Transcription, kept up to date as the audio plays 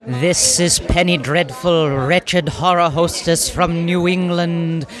This is Penny Dreadful, wretched horror hostess from New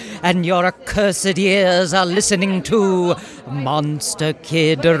England, and your accursed ears are listening to Monster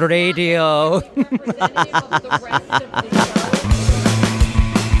Kid Radio.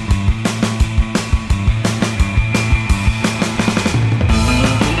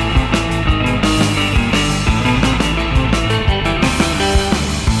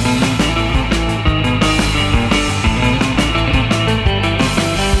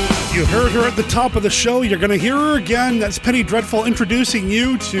 You heard her at the top of the show. You're going to hear her again. That's Penny Dreadful introducing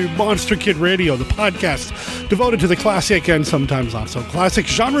you to Monster Kid Radio, the podcast devoted to the classic and sometimes not so classic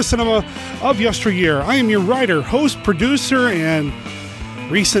genre cinema of yesteryear. I am your writer, host, producer, and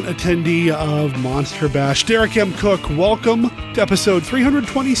recent attendee of Monster Bash, Derek M. Cook. Welcome to episode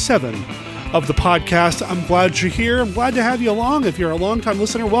 327 of the podcast. I'm glad you're here. I'm glad to have you along. If you're a long-time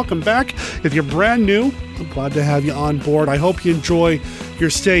listener, welcome back. If you're brand new, I'm glad to have you on board. I hope you enjoy your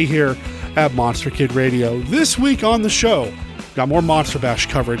stay here at Monster Kid Radio. This week on the show, got more Monster Bash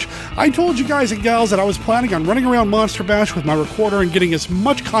coverage. I told you guys and gals that I was planning on running around Monster Bash with my recorder and getting as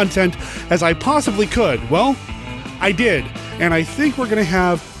much content as I possibly could. Well, I did. And I think we're going to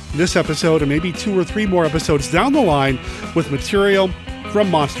have this episode and maybe 2 or 3 more episodes down the line with material from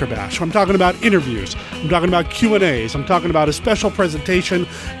Monster Bash. I'm talking about interviews. I'm talking about Q&As. I'm talking about a special presentation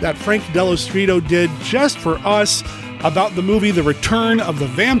that Frank Dellostrito did just for us about the movie The Return of the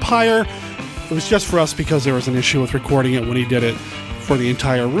Vampire. It was just for us because there was an issue with recording it when he did it for the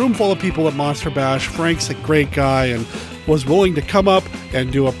entire room full of people at Monster Bash. Frank's a great guy and was willing to come up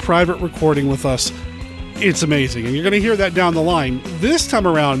and do a private recording with us. It's amazing, and you're going to hear that down the line. This time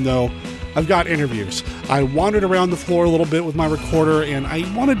around, though, I've got interviews. I wandered around the floor a little bit with my recorder, and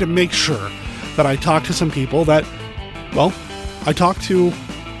I wanted to make sure that I talked to some people that, well, I talk to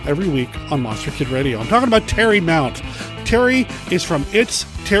every week on Monster Kid Radio. I'm talking about Terry Mount. Terry is from It's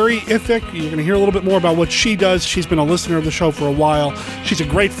Terry-ific. You're going to hear a little bit more about what she does. She's been a listener of the show for a while. She's a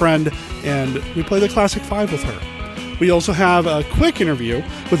great friend, and we play the Classic 5 with her. We also have a quick interview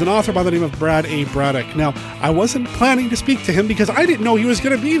with an author by the name of Brad A. Braddock. Now, I wasn't planning to speak to him because I didn't know he was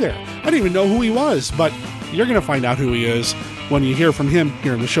going to be there. I didn't even know who he was, but you're going to find out who he is when you hear from him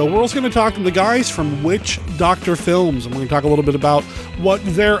here in the show. We're also going to talk to the guys from Witch Doctor Films, and we're going to talk a little bit about what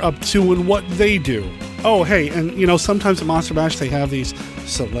they're up to and what they do. Oh, hey, and you know, sometimes at Monster Bash they have these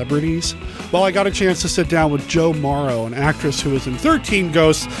celebrities. Well, I got a chance to sit down with Jo Morrow, an actress who is in 13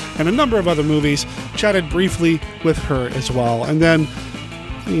 Ghosts and a number of other movies, chatted briefly with her as well. And then,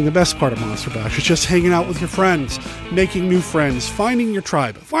 I mean, the best part of Monster Bash is just hanging out with your friends, making new friends, finding your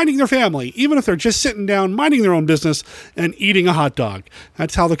tribe, finding their family, even if they're just sitting down, minding their own business, and eating a hot dog.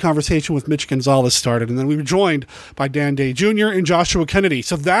 That's how the conversation with Mitch Gonzalez started. And then we were joined by Dan Day Jr. and Joshua Kennedy.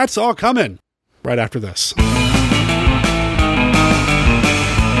 So that's all coming right after this.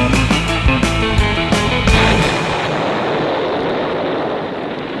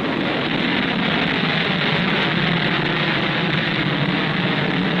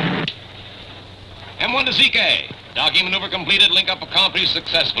 M1 to CK. Docking maneuver completed. Link up accomplished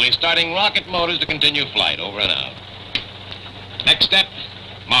successfully. Starting rocket motors to continue flight. Over and out. Next step,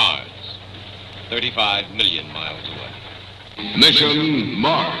 Mars. 35 million miles away. Mission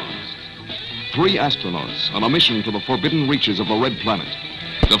Mars. 3 astronauts on a mission to the forbidden reaches of the Red Planet,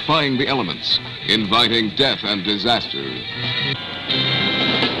 defying the elements, inviting death and disaster.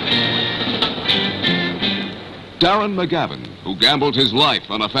 Darren McGavin, who gambled his life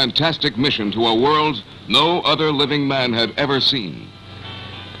on a fantastic mission to a world no other living man had ever seen.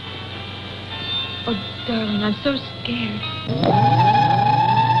 Oh, darling, I'm so scared.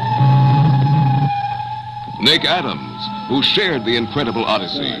 Nick Adams, who shared the incredible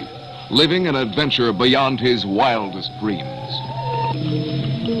odyssey, living an adventure beyond his wildest dreams.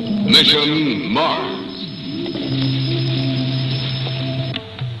 Mission Mars.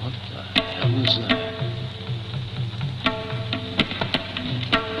 What the hell is that?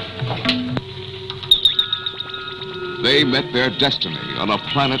 They met their destiny on a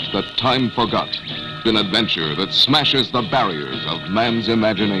planet that time forgot. An adventure that smashes the barriers of man's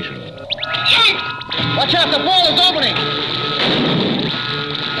imagination. Watch out, the wall is opening!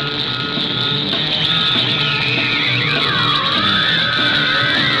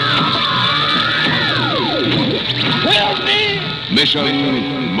 Help me!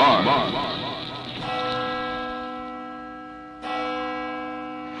 Mission Mars.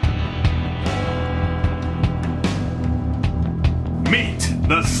 Meet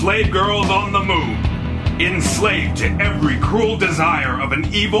the slave girls on the moon, enslaved to every cruel desire of an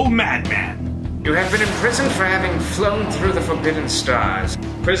evil madman. You have been imprisoned for having flown through the Forbidden Stars.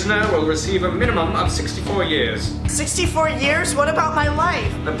 Prisoner will receive a minimum of 64 years. 64 years? What about my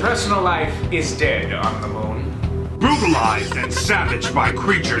life? The personal life is dead on the moon. Brutalized and savaged by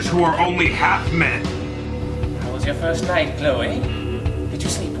creatures who are only half men. How was your first night, Chloe? Did you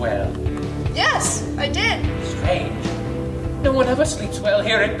sleep well? Yes, I did. Strange. No one ever sleeps well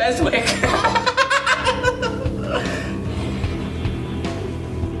here at Beswick.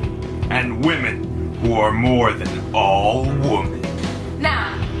 And women who are more than all women.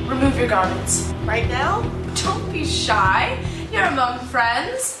 Now, remove your garments. Right now? Don't be shy. You're among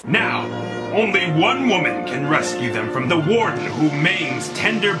friends. Now, only one woman can rescue them from the warden who maims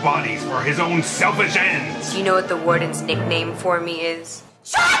tender bodies for his own selfish ends. Do you know what the warden's nickname for me is?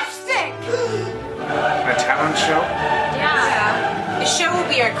 Chopstick! A talent show? Yeah. The show will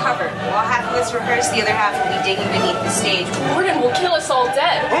be our cover. While half of us rehearse, the other half will be digging beneath the stage. The warden will kill us all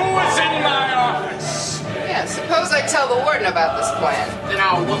dead. Who is in my office? Yeah, suppose I tell the warden about this plan. Then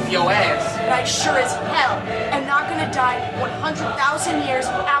I'll whoop your ass. But I sure as hell am not gonna die 100,000 years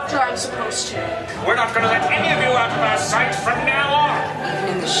after I'm supposed to. We're not gonna let any of you out of our sight from now on.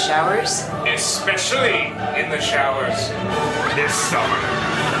 Even in the showers? Especially in the showers. This summer,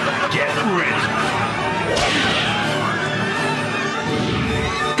 get ready.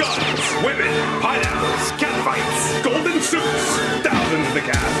 Guns, women, pineapples, catfights, golden suits, thousands in the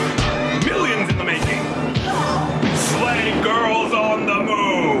cast, millions in the making. Slave Girls on the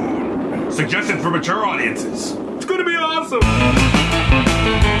Moon. Suggested for mature audiences. It's going to be awesome.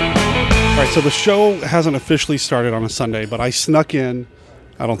 All right, so the show hasn't officially started on a Sunday, but I snuck in.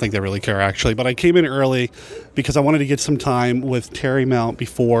 I don't think they really care, actually, but I came in early because I wanted to get some time with Terry Mount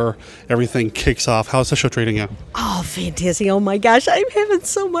before everything kicks off. How's the show treating you? Oh, fantastic. Oh, my gosh. I'm having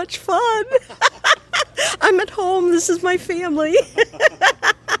so much fun. I'm at home. This is my family.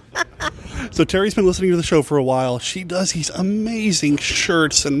 So Terry's been listening to the show for a while. She does these amazing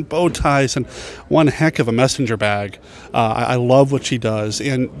shirts and bow ties and one heck of a messenger bag. I love what she does.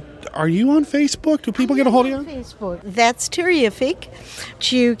 And are you on Facebook? Do people get a hold of you? On Facebook. That's Terrific.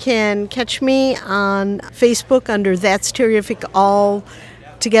 You can catch me on Facebook under That's Terrific all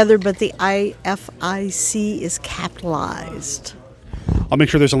together, but the IFIC is capitalized. I'll make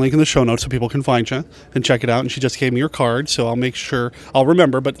sure there's a link in the show notes so people can find you and check it out. And she just gave me your card, so I'll make sure I'll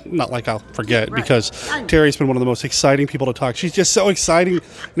remember, but not like I'll forget, right. Because Terry's been one of the most exciting people to talk. She's just so exciting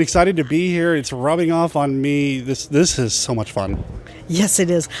and excited to be here. It's rubbing off on me. This is so much fun. Yes, it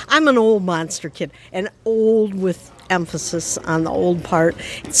is. I'm an old monster kid, and old with emphasis on the old part.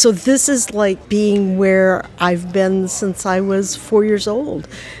 So this is like being where I've been since I was 4 years old.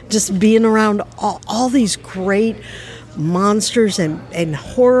 Just being around all these great monsters and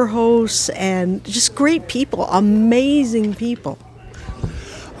horror hosts and just great people, amazing people.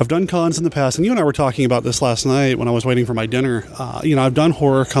 I've done cons in the past, and you and I were talking about this last night when I was waiting for my dinner. I've done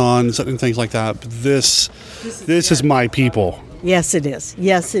horror cons and things like that, but this is my people. Yes, it is.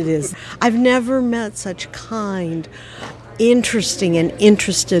 Yes, it is. I've never met such kind, interesting, and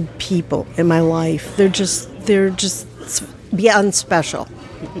interested people in my life. They're just beyond special.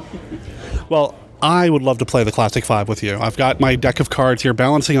 Well, I would love to play the Classic 5 with you. I've got my deck of cards here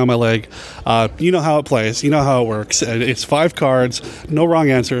balancing on my leg. You know how it plays. You know how it works. It's 5 cards, no wrong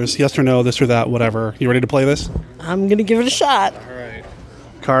answers, yes or no, this or that, whatever. You ready to play this? I'm going to give it a shot. All right.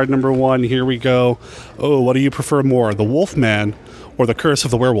 Card number 1, here we go. Oh, what do you prefer more, the Wolfman or the Curse of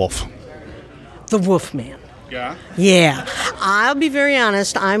the Werewolf? The Wolfman. Yeah? Yeah. I'll be very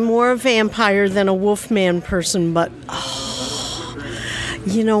honest. I'm more a vampire than a Wolfman person, but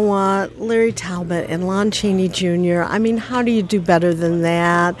you know what? Larry Talbot and Lon Chaney Jr., I mean, how do you do better than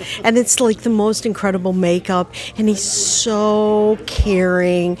that? And it's like the most incredible makeup, and he's so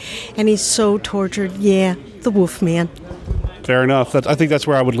caring, and he's so tortured. Yeah, the Wolfman. Fair enough. I think that's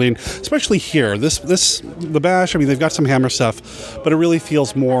where I would lean, especially here. The Bash, I mean, they've got some Hammer stuff, but it really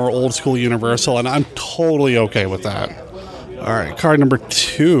feels more old school Universal, and I'm totally okay with that. All right, card number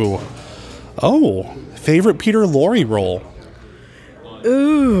 2. Oh, favorite Peter Lorre role?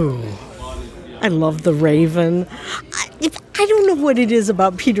 Ooh, I love The Raven. I don't know what it is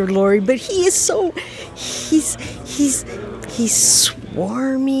about Peter Lorre, but he is so, he's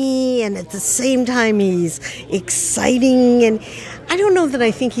swarmy, and at the same time he's exciting, and I don't know that I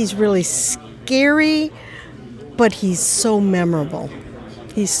think he's really scary, but he's so memorable.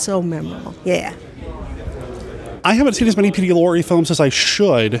 He's so memorable, yeah. I haven't seen as many Peter Lorre films as I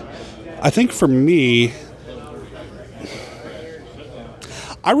should. I think for me,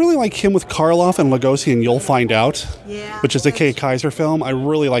 I really like him with Karloff and Lugosi and You'll Find Out, which is the Kay Kaiser film. I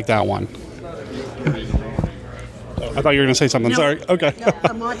really like that one. I thought you were going to say something. No. Sorry. Okay. No,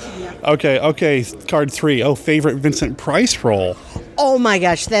 I'm watching you. Okay. Card 3. Oh, favorite Vincent Price role. Oh my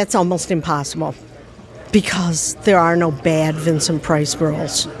gosh, that's almost impossible. Because there are no bad Vincent Price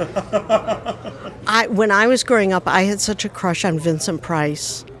roles. When I was growing up, I had such a crush on Vincent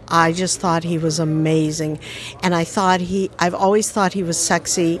Price. I just thought he was amazing. And I've always thought he was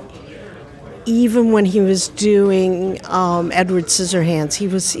sexy. Even when he was doing Edward Scissorhands,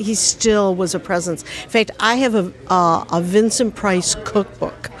 he still was a presence. In fact, I have a Vincent Price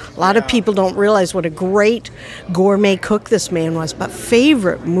cookbook. A lot of people don't realize what a great gourmet cook this man was. But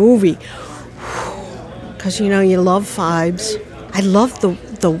favorite movie, because you love vibes. I love the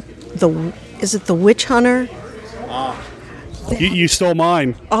is it The Witch Hunter? You stole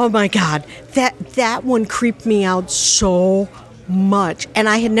mine. Oh my God, that one creeped me out so much, and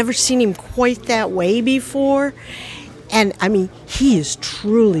I had never seen him quite that way before. And I mean, he is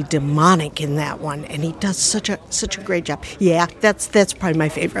truly demonic in that one, and he does such a great job. Yeah, that's probably my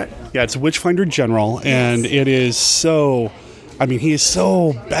favorite. Yeah, it's Witchfinder General, and it is so. I mean, he is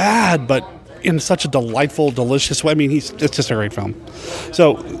so bad, but in such a delightful, delicious way. I mean, it's just a great film.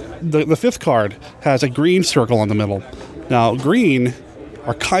 So, the fifth card has a green circle in the middle. Now, green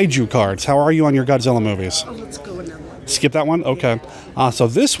are kaiju cards. How are you on your Godzilla movies? Oh, let's go with that one. Skip that one? Okay. So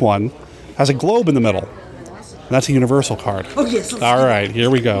this one has a globe in the middle. That's a Universal card. Oh, yes. All right, here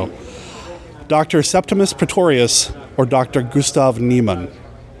we go. Dr. Septimus Pretorius or Dr. Gustav Niemann?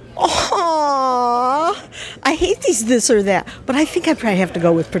 Aww. I hate these this or that, but I think I probably have to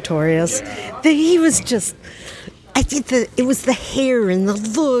go with Pretorius. He was just... I think it was the hair and the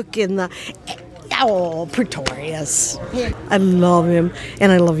look and the... Oh, Pretorius. I love him,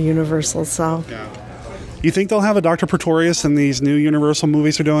 and I love Universal, so... Yeah. You think they'll have a Dr. Pretorius in these new Universal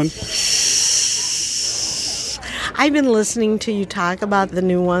movies they're doing? I've been listening to you talk about the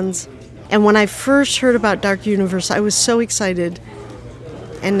new ones, and when I first heard about Dark Universe, I was so excited,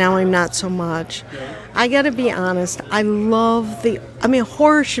 and now I'm not so much. I gotta be honest, I love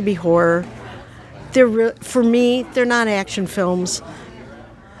horror should be horror. For me, they're not action films.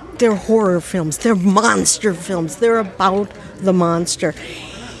 They're horror films. They're monster films. They're about the monster.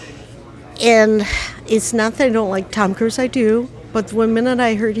 And it's not that I don't like Tom Cruise, I do. But the minute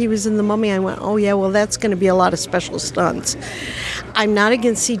I heard he was in The Mummy, I went, oh yeah, well that's going to be a lot of special stunts. I'm not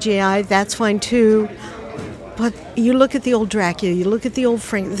against CGI, that's fine too. But you look at the old Dracula, you look at the old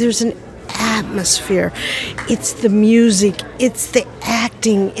Frank, there's an atmosphere. It's the music, it's the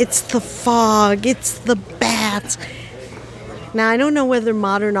acting, it's the fog, it's the bats. Now, I don't know whether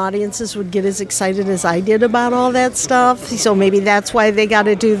modern audiences would get as excited as I did about all that stuff, so maybe that's why they got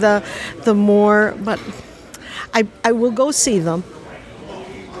to do the more, but I will go see them.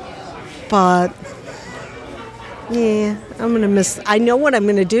 But, yeah, I'm going to miss, I know what I'm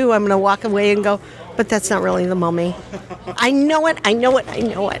going to do. I'm going to walk away and go, but that's not really The Mummy. I know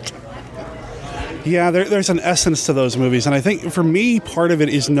it. Yeah, there's an essence to those movies, and I think for me, part of it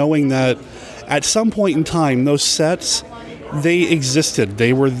is knowing that at some point in time, those sets... they existed.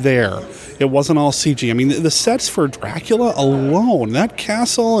 They were there. It wasn't all CG. I mean, the sets for Dracula alone, that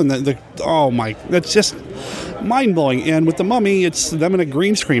castle and that's just mind-blowing. And with The Mummy, it's them in a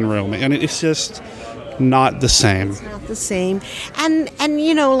green screen room, and it's just not the same. It's not the same. And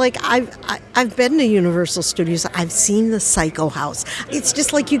I've been to Universal Studios. I've seen the Psycho House. It's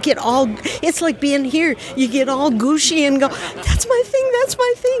just like it's like being here. You get all gushy and go, that's my thing.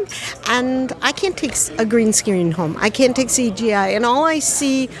 And I can't take a green screen home. I can't take CGI. And all I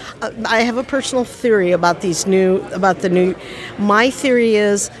see, I have a personal theory about the new. My theory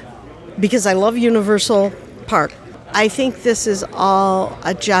is, because I love Universal Park, I think this is all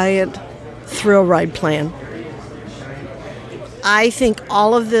a giant thrill ride plan. I think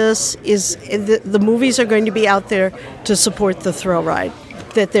all of this is, the movies are going to be out there to support the thrill ride.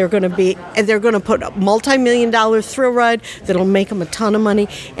 That they're going to put a multi-million-dollar thrill ride that'll make them a ton of money,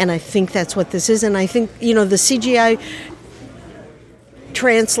 and I think that's what this is. And I think, the CGI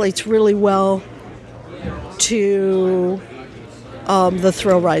translates really well to the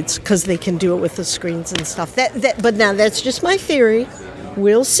thrill rides because they can do it with the screens and stuff. But now that's just my theory.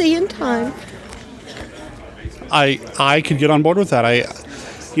 We'll see in time. I could get on board with that.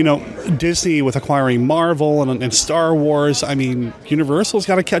 Disney with acquiring Marvel and Star Wars. I mean, Universal's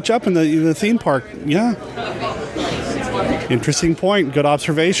got to catch up in the theme park. Yeah. Interesting point. Good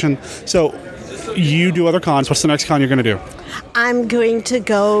observation. So, you do other cons. What's the next con you're going to do? I'm going to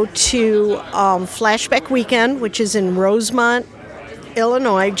go to Flashback Weekend, which is in Rosemont,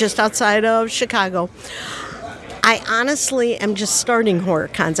 Illinois, just outside of Chicago. I honestly am just starting horror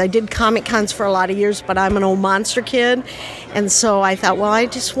cons. I did comic cons for a lot of years, but I'm an old monster kid. And so I thought, well, I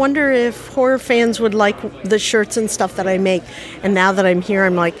just wonder if horror fans would like the shirts and stuff that I make. And now that I'm here,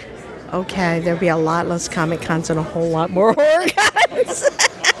 I'm like, okay, there'll be a lot less comic cons and a whole lot more horror cons.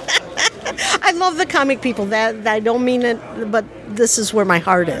 I love the comic people. That I don't mean it, but this is where my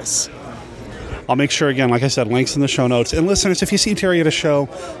heart is. I'll make sure, again, like I said, links in the show notes. And listeners, if you see Terry at a show,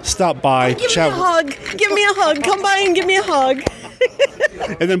 stop by. Give me a hug. Give me a hug. Come by and give me a hug.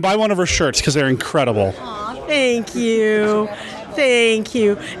 And then buy one of her shirts because they're incredible. Aw, thank you. Thank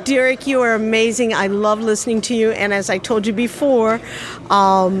you. Derek, you are amazing. I love listening to you. And as I told you before,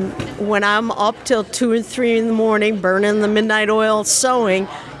 when I'm up till 2 and 3 in the morning, burning the midnight oil, sewing,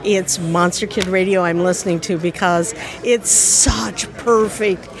 it's Monster Kid Radio I'm listening to because it's such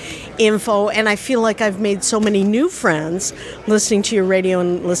perfect info, and I feel like I've made so many new friends listening to your radio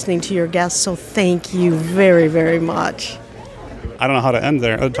and listening to your guests, so thank you very, very much. I don't know how to end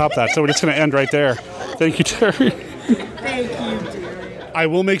there, top that, so we're just going to end right there. Thank you, Terry. Thank you, dear. I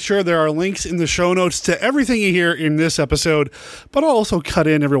will make sure there are links in the show notes to everything you hear in this episode, but I'll also cut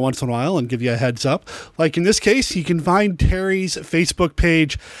in every once in a while and give you a heads up. Like in this case, you can find Terry's Facebook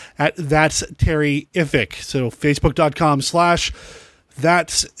page at That's Terry Ific. So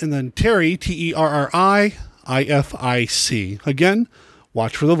facebook.com/That's, and then Terry, TerriIFIC. Again,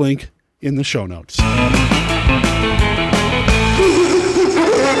 watch for the link in the show notes.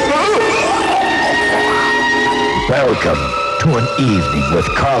 Welcome to an evening with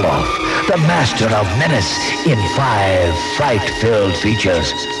Karloff, the master of menace, in 5 fright-filled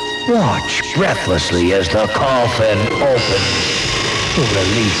features. Watch breathlessly as the coffin opens to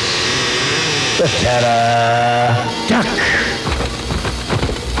release the Terror Duck.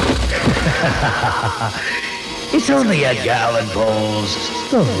 It's only Edgar Allan Poe's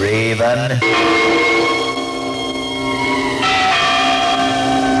The Raven.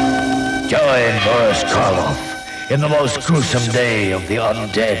 Join Boris Karloff in the most gruesome day of the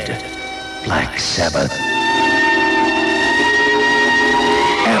undead, Black Sabbath.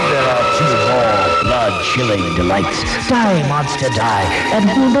 And there are 2 more blood-chilling delights, Die Monster Die, and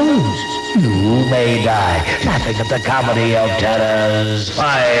who knows, you may die, laughing at the comedy of terrors.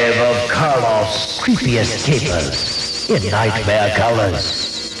 5 of Karloff's creepiest capers in nightmare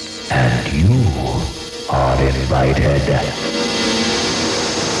colors. And you are invited.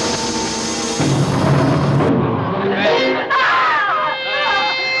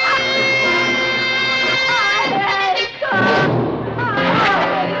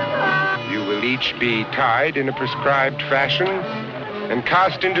 You will each be tied in a prescribed fashion and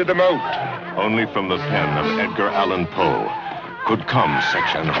cast into the moat. Only from the pen of Edgar Allan Poe could come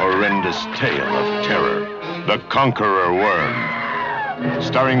such an horrendous tale of terror. The Conqueror Worm,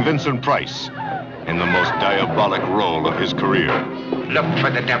 starring Vincent Price in the most diabolic role of his career. Look for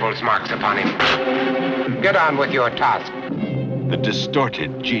the devil's marks upon him. Get on with your task. The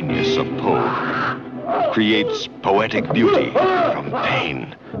distorted genius of Poe creates poetic beauty from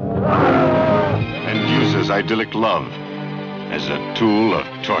pain and uses idyllic love as a tool of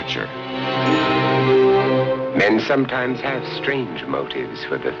torture. Men sometimes have strange motives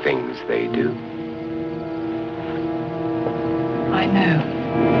for the things they do. I know.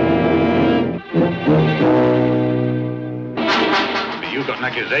 You've got an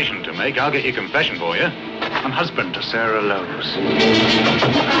accusation to make. I'll get your confession for you. I'm husband to Sarah Lowe's.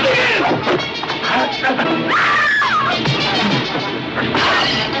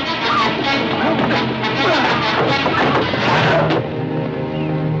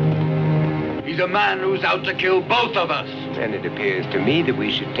 He's a man who's out to kill both of us. And it appears to me that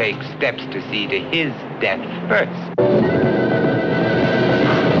we should take steps to see to his death first.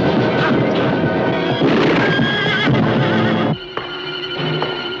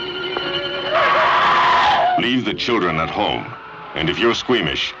 Leave the children at home, and if you're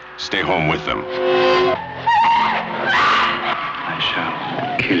squeamish, stay home with them. I shall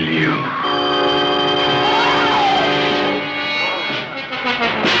kill you.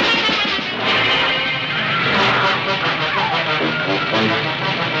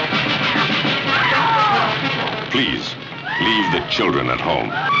 Please, leave the children at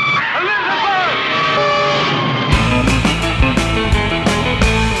home.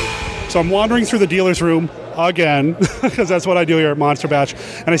 So I'm wandering through the dealer's room again, because that's what I do here at Monster Bash,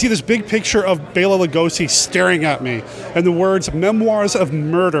 and I see this big picture of Bela Lugosi staring at me, and the words Memoirs of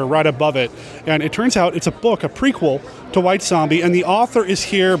Murder right above it. And it turns out it's a book, a prequel to White Zombie, and the author is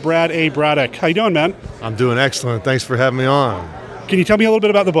here, Brad A. Braddock. How you doing, man? I'm doing excellent. Thanks for having me on. Can you tell me a little bit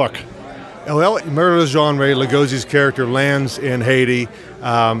about the book? Well, murderous genre, Lugosi's character lands in Haiti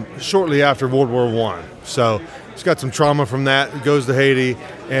shortly after World War I. So he's got some trauma from that. He goes to Haiti,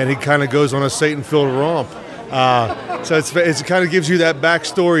 and he kind of goes on a Satan-filled romp. So it kind of gives you that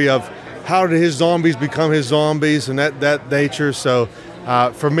backstory of how did his zombies become his zombies and that nature. So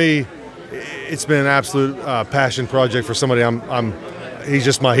for me, it's been an absolute passion project for somebody. He's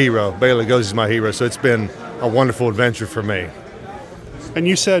just my hero. Bela Lugosi is my hero. So it's been a wonderful adventure for me. And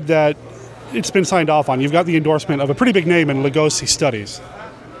you said that it's been signed off on. You've got the endorsement of a pretty big name in Lugosi studies.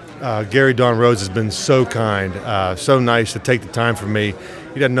 Gary Don Rhodes has been so kind, so nice to take the time for me.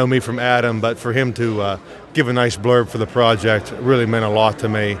 He doesn't know me from Adam, but for him to give a nice blurb for the project really meant a lot to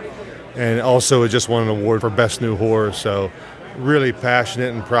me. And also, it just won an award for Best New Horror, so really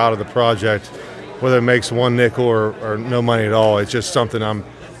passionate and proud of the project. Whether it makes one nickel or no money at all, it's just something I'm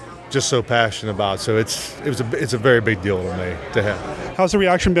just so passionate about. So it's a very big deal to me to have. How's the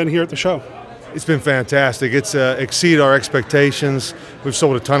reaction been here at the show? It's been fantastic. It's exceeded our expectations. We've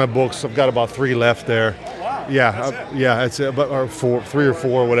sold a ton of books. I've got about 3 left there. Wow. Yeah, it's about 3 or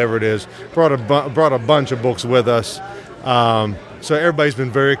 4, whatever it is. Brought a bunch of books with us. So everybody's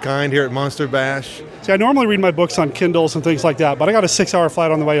been very kind here at Monster Bash. See, I normally read my books on Kindles and things like that, but I got a 6-hour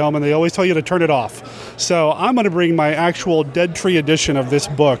flight on the way home, and they always tell you to turn it off. So I'm going to bring my actual Dead Tree edition of this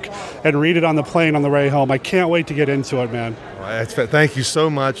book and read it on the plane on the way home. I can't wait to get into it, man. Thank you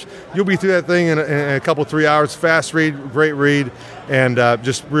so much. You'll be through that thing in a couple, 3 hours. Fast read, great read, and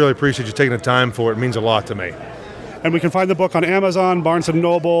just really appreciate you taking the time for it. It means a lot to me. And we can find the book on Amazon, Barnes &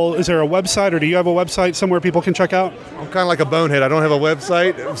 Noble. Is there a website, or do you have a website somewhere people can check out? I'm kind of like a bonehead. I don't have a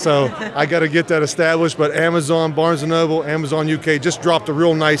website, so I got to get that established. But Amazon, Barnes & Noble, Amazon UK just dropped a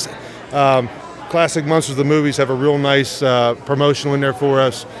real nice Classic Monsters the Movies have a real nice promotional in there for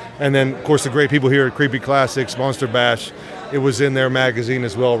us. And then, of course, the great people here at Creepy Classics, Monster Bash, it was in their magazine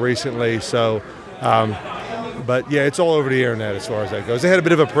as well recently. So, but yeah, it's all over the internet as far as that goes. They had a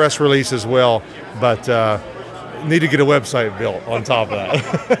bit of a press release as well, but need to get a website built on top of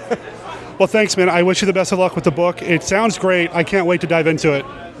that. Well, thanks, man. I wish you the best of luck with the book. It sounds great. I can't wait to dive into it.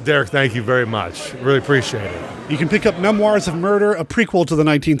 Derek, thank you very much. Really appreciate it. You can pick up Memoirs of Murder, a prequel to the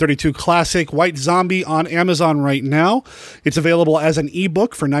 1932 classic White Zombie, on Amazon right now. It's available as an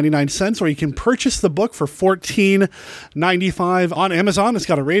ebook for 99 cents, or you can purchase the book for $14.95 on Amazon. It's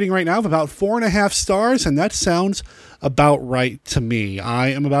got a rating right now of about 4.5 stars, and that sounds about right to me. I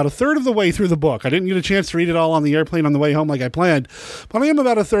am about a third of the way through the book. I didn't get a chance to read it all on the airplane on the way home like I planned, but I am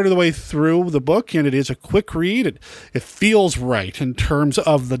about a third of the way through the book, and it is a quick read. It feels right in terms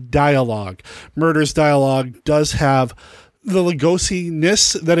of the dialogue. Murder's dialogue does have the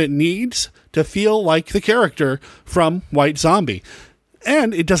Lugosi-ness that it needs to feel like the character from White Zombie.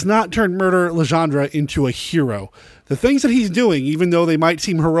 And it does not turn Murder Legendre into a hero. The things that he's doing, even though they might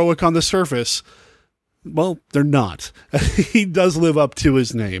seem heroic on the surface, well, they're not. He does live up to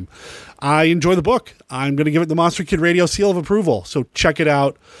his name. I enjoy the book. I'm going to give it the Monster Kid Radio seal of approval. So check it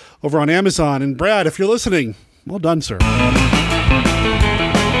out over on Amazon. And Brad, if you're listening, well done, sir.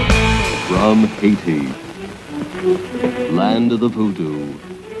 From Haiti, land of the voodoo,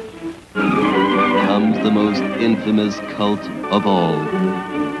 comes the most infamous cult of all.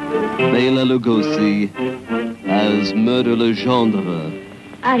 Bela Lugosi as Murder Legendre.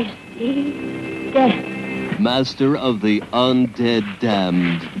 I see death. Master of the undead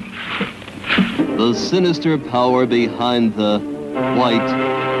damned. The sinister power behind the White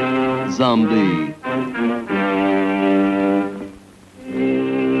Zombie.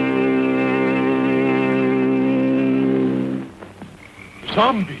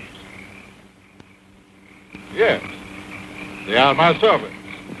 Zombies? Yes. They are my servants.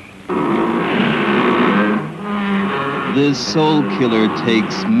 This soul killer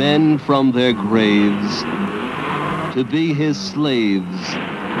takes men from their graves to be his slaves.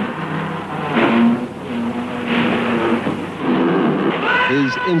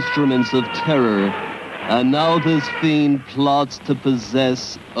 His instruments of terror, and now this fiend plots to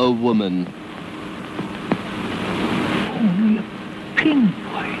possess a woman. Only a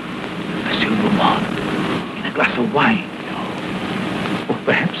pinpoint, a silver one, in a glass of wine, or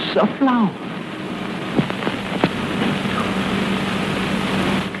perhaps a flower.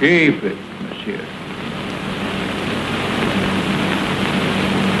 Keep it, monsieur.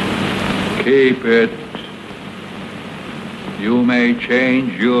 Keep it. You may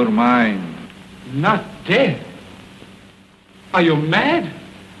change your mind. Not dead? Are you mad?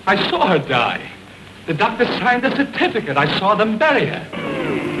 I saw her die. The doctor signed the certificate. I saw them bury her.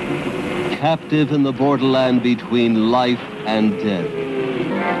 Captive in the borderland between life and death.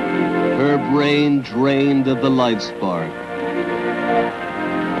 Her brain drained of the life spark.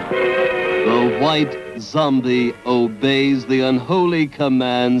 The White Zombie obeys the unholy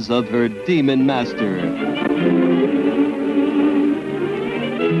commands of her demon master.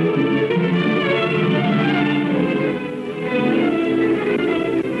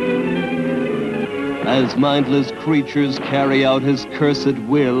 as mindless creatures carry out his cursed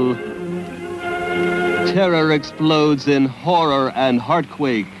will. Terror explodes in horror and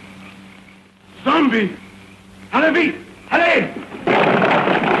heartquake. Zombie! Allez!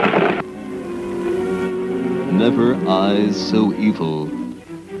 Never eyes so evil.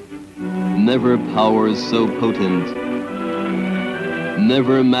 Never powers so potent.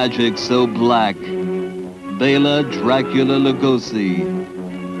 Never magic so black. Bela Dracula Lugosi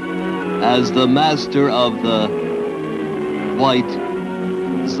as the master of the White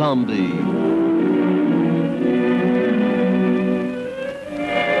Zombie.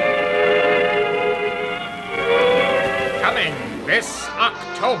 Coming this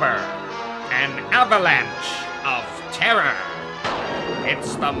October, an avalanche of terror.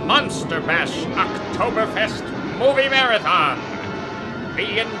 It's the Monster Bash Oktoberfest Movie Marathon.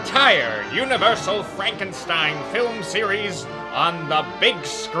 The entire Universal Frankenstein film series on the big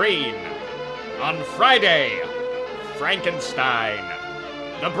screen. On Friday, Frankenstein,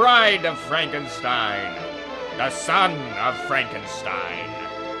 the Bride of Frankenstein, the Son of Frankenstein,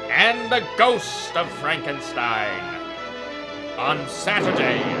 and the Ghost of Frankenstein. On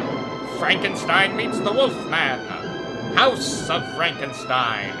Saturday, Frankenstein meets the Wolfman, House of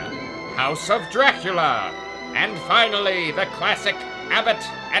Frankenstein, House of Dracula, and finally the classic Abbott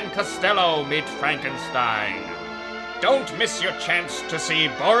and Costello meet Frankenstein. Don't miss your chance to see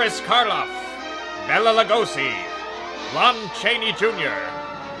Boris Karloff, Bela Lugosi, Lon Chaney Jr.,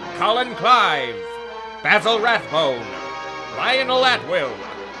 Colin Clive, Basil Rathbone, Lionel Atwill,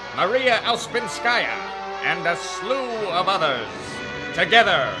 Maria Alspinskaya, and a slew of others,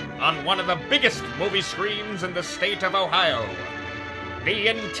 together on one of the biggest movie screens in the state of Ohio. The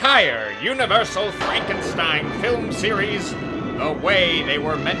entire Universal Frankenstein film series, the way they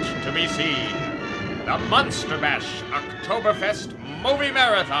were meant to be seen. The Monster Bash Oktoberfest Movie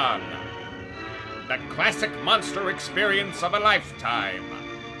Marathon. The classic monster experience of a lifetime.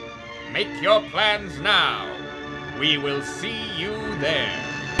 Make your plans now. We will see you there.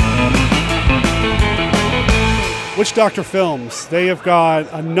 Witch Doctor Films. They have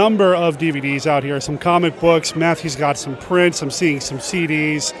got a number of DVDs out here, some comic books. Matthew's got some prints. I'm seeing some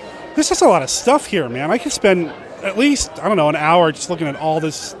CDs. There's just a lot of stuff here, man. I could spend at least, an hour just looking at all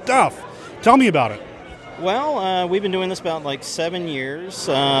this stuff. Tell me about it. Well, we've been doing this about 7 years.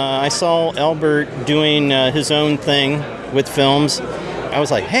 I saw Albert doing his own thing with films. I was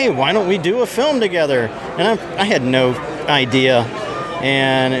like, hey, why don't we do a film together? And I had no idea.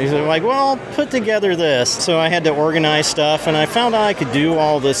 And he was like, well, put together this. So I had to organize stuff, and I found out I could do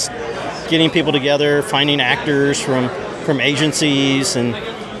all this, getting people together, finding actors from agencies, and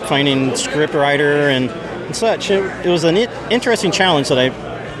finding scriptwriter and such. It was an interesting challenge that I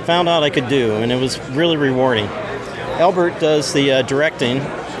found out I could do, and it was really rewarding. Albert does the directing,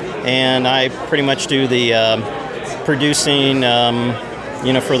 and I pretty much do the producing,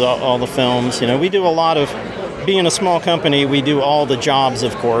 for all the films. We do a lot of, being a small company, we do all the jobs,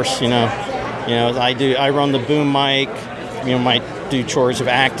 of course. I run the boom mic, might do chores of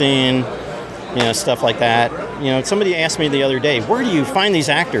acting, stuff like that. Somebody asked me the other day, where do you find these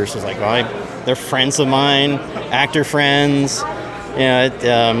actors? I was like, well, they're friends of mine, actor friends.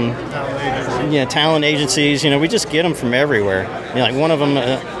 Talent agencies. We just get them from everywhere. One of them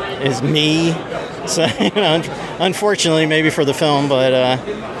is me. So unfortunately, maybe for the film,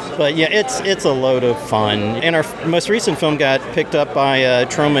 but yeah, it's a load of fun. And our most recent film got picked up by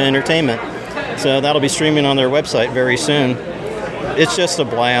Troma Entertainment, so that'll be streaming on their website very soon. It's just a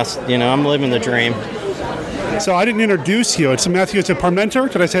blast. I'm living the dream. So I didn't introduce you. It's Matthew. It's a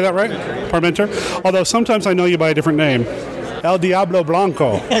Parmenter. Did I say that right? Parmenter. Although sometimes I know you by a different name. El Diablo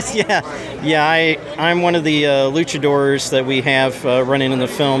Blanco. Yes, yeah. I'm one of the luchadors that we have running in the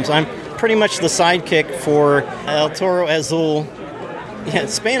films. I'm pretty much the sidekick for El Toro Azul. Yeah,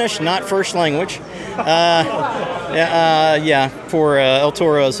 Spanish, not first language. For El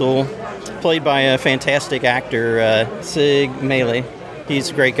Toro Azul, played by a fantastic actor, Sig Meili.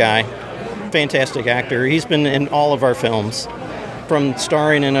 He's a great guy. Fantastic actor. He's been in all of our films, from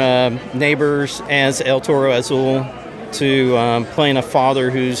starring in Neighbors as El Toro Azul, to playing a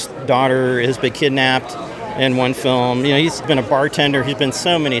father whose daughter has been kidnapped in one film. He's been a bartender. He's been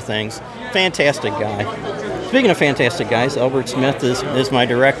so many things. Fantastic guy. Speaking of fantastic guys, Albert Smith is my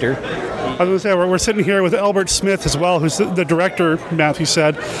director. I was going to say, we're sitting here with Albert Smith as well, who's the director, Matthew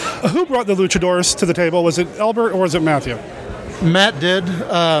said. Who brought the luchadors to the table? Was it Albert or was it Matthew? Matt did.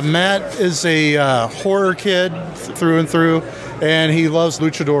 Matt is a horror kid through and through, and he loves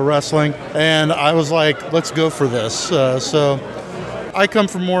luchador wrestling. And I was like, let's go for this. So I come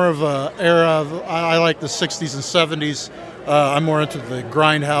from more of an era of, I like the 60s and 70s I'm more into the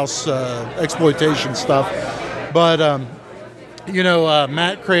grindhouse exploitation stuff. But,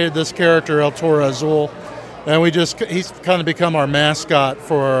 Matt created this character, El Toro Azul, and he's kind of become our mascot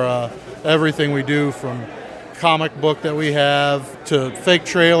for everything we do, from comic book that we have to fake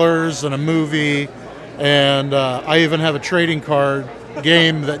trailers and a movie. And I even have a trading card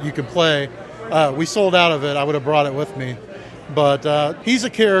game that you can play. We sold out of it. I would have brought it with me. But he's a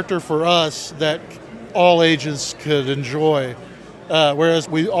character for us that all ages could enjoy, whereas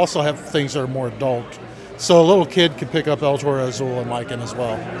we also have things that are more adult. So a little kid could pick up El Toro Azul and like him as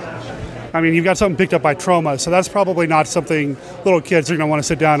well. I mean, you've got something picked up by Troma, so that's probably not something little kids are going to want to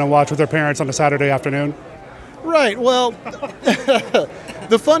sit down and watch with their parents on a Saturday afternoon. Right. Well,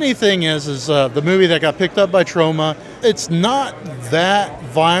 the funny thing is the movie that got picked up by Troma, it's not that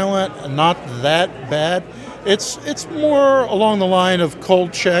violent, not that bad. It's more along the line of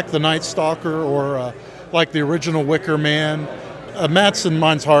Cold Check, The Night Stalker, or like the original Wicker Man. Matt's and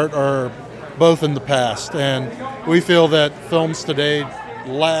mine's heart are both in the past, and we feel that films today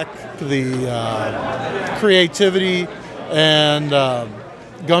lack the creativity and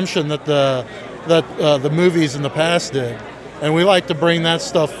gumption that the movies in the past did, and we like to bring that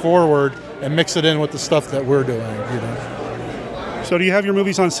stuff forward and mix it in with the stuff that we're doing. So do you have your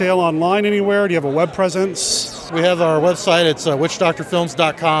movies on sale online anywhere? Do you have a web presence? We have our website. It's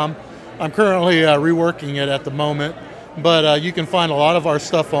witchdoctorfilms.com. I'm currently reworking it at the moment, but you can find a lot of our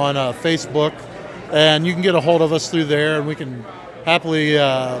stuff on Facebook, and you can get a hold of us through there, and we can happily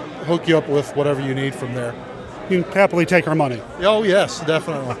hook you up with whatever you need from there. You can happily take our money. Oh, yes,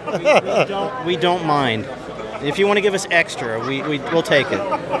 definitely. we don't mind. If you want to give us extra, we'll take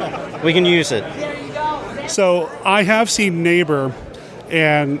it. We can use it. So I have seen Neighbor,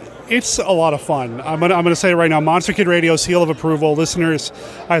 and it's a lot of fun. I'm gonna say it right now, Monster Kid Radio, seal of approval. Listeners,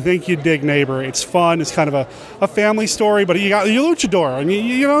 I think you'd dig Neighbor. It's fun. It's kind of a family story, but you got your luchador, and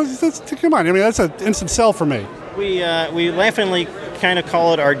you know, come on. I mean, that's an instant sell for me. We laughingly kind of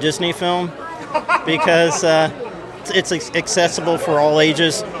call it our Disney film because it's accessible for all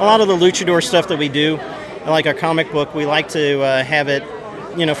ages. A lot of the luchador stuff that we do, like our comic book, we like to have it,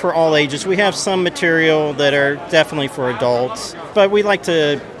 for all ages. We have some material that are definitely for adults, but we like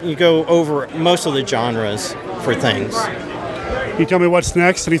to go over most of the genres for things. Can you tell me what's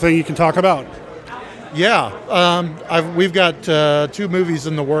next? Anything you can talk about? Yeah, we've got 2 movies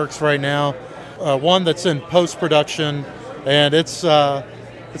in the works right now. One that's in post-production, and it's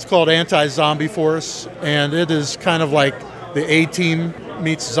called Anti-Zombie Force, and it is kind of like the A-Team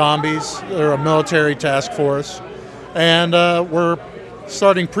meets zombies. They're a military task force, and we're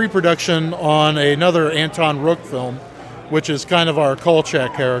starting pre-production on another Anton Rook film, which is kind of our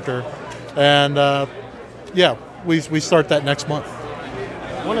Kolchak character, and we start that next month.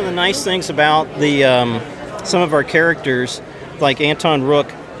 One of the nice things about the some of our characters, like Anton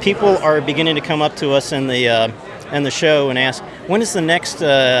Rook, people are beginning to come up to us in the show and ask, when is the next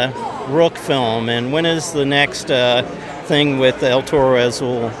Rook film, and when is the next thing with El Toro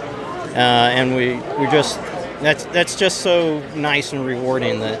Azul, and we just that's just so nice and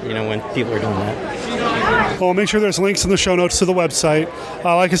rewarding that when people are doing that. Well, make sure there's links in the show notes to the website.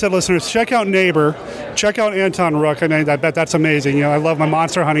 Like I said, listeners, check out Neighbor, check out Anton Rook. I mean, I bet that's amazing. I love my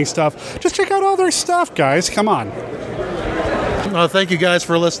monster hunting stuff. Just check out all their stuff, guys. Come on. Thank you guys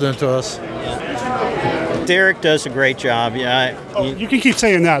for listening to us. Derek does a great job. Yeah. You can keep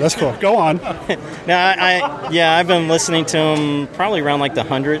saying that. That's cool. Go on. I've been listening to him probably around like the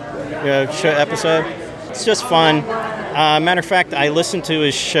 100th show episode. It's just fun. Matter of fact, I listened to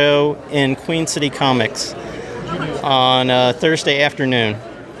his show in Queen City Comics on Thursday afternoon,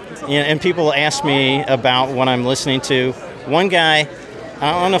 and people ask me about what I'm listening to. One guy,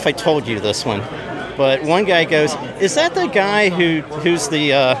 I don't know if I told you this one, but one guy goes, "Is that the guy who's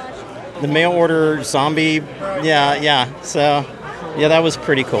the mail order zombie?" Yeah. So, yeah, that was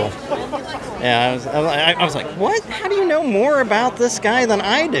pretty cool. Yeah, I was like, what? How do you know more about this guy than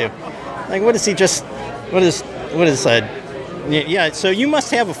I do? Like, what is he just? What is Yeah, so you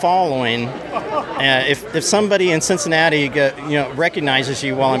must have a following. If somebody in Cincinnati recognizes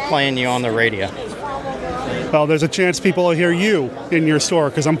you while I'm playing you on the radio. Well, there's a chance people will hear you in your store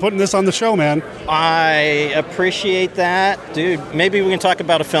because I'm putting this on the show, man. I appreciate that. Dude, maybe we can talk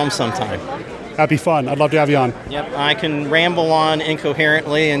about a film sometime. That'd be fun. I'd love to have you on. Yep, I can ramble on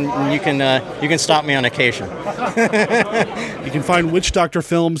incoherently, and you can stop me on occasion. You can find Witch Doctor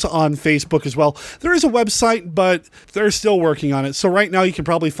Films on Facebook as well. There is a website, but they're still working on it. So right now you can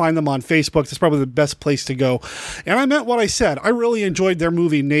probably find them on Facebook. That's probably the best place to go. And I meant what I said. I really enjoyed their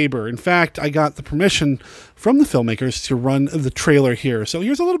movie Neighbor. In fact, I got the permission from the filmmakers to run the trailer here. So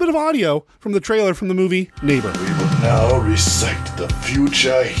here's a little bit of audio from the trailer from the movie Neighbor. We will now recite the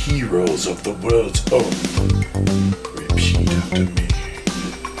future heroes of the world's own. Repeat after me.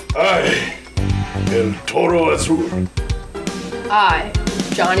 I, El Toro Azul. I,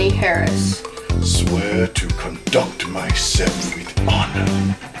 Johnny Harris. Swear to conduct myself with honor,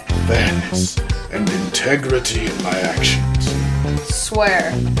 fairness, and integrity in my actions.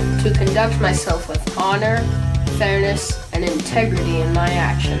 Swear to conduct myself with honor, fairness, and integrity in my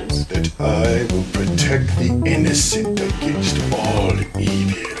actions. That I will protect the innocent against all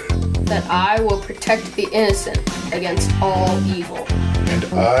evil. That I will protect the innocent against all evil. And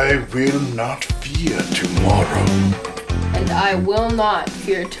I will not fear tomorrow. And I will not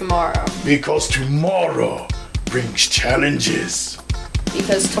fear tomorrow. Because tomorrow brings challenges.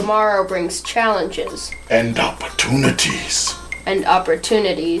 Because tomorrow brings challenges. And opportunities. And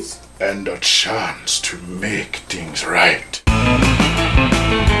opportunities. And a chance to make things right.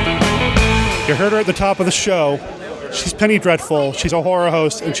 You heard her at the top of the show. She's Penny Dreadful. She's a horror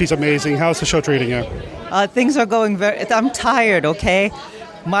host, and she's amazing. How's the show treating you? Things are going very... I'm tired, okay?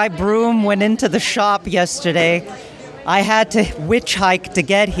 My broom went into the shop yesterday. I had to witch hike to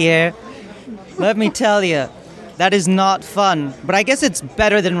get here. Let me tell you, that is not fun. But I guess it's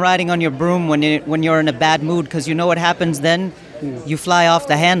better than riding on your broom when you're in a bad mood, because you know what happens then? You fly off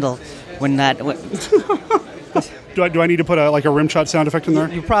the handle when that... Do I need to put a rim shot sound effect in there?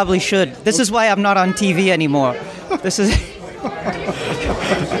 You probably should. This is why I'm not on TV anymore. This is...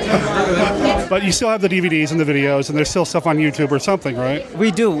 But you still have the DVDs and the videos, and there's still stuff on YouTube or something, right?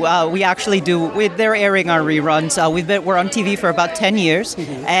 We do. We actually do. They're airing our reruns. We're on TV for about 10 years,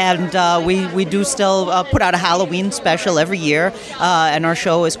 and we do still put out a Halloween special every year, and our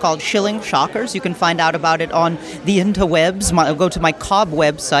show is called Shilling Shockers. You can find out about it on the interwebs. Go to my Cobb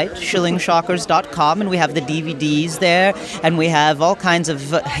website, shillingshockers.com, and we have the DVDs there, and we have all kinds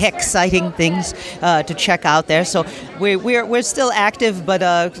of exciting things to check out there. So we're still active,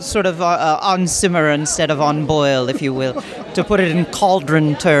 but sort of on simmer instead of on boil, if you will, to put it in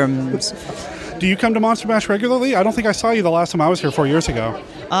cauldron terms. Do you come to Monster Bash regularly? I don't think I saw you the last time I was here 4 years ago.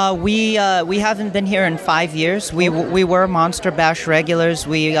 We haven't been here in 5 years. We were Monster Bash regulars.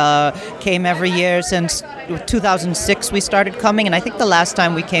 We came every year since 2006. We started coming, and I think the last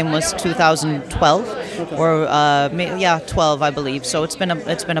time we came was 2012, or 12, I believe. So it's been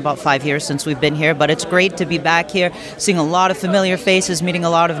about 5 years since we've been here. But it's great to be back here, seeing a lot of familiar faces, meeting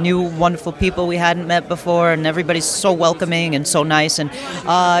a lot of new wonderful people we hadn't met before, and everybody's so welcoming and so nice. And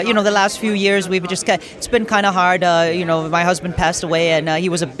the last few years we've just it's been kind of hard. My husband passed away, and he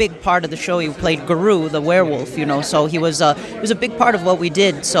was a big part of the show. He played Guru, the werewolf, so he was a big part of what we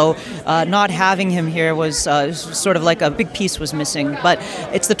did. So not having him here was sort of like a big piece was missing. But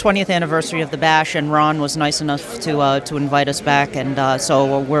it's the 20th anniversary of the Bash, and Ron was nice enough to invite us back, and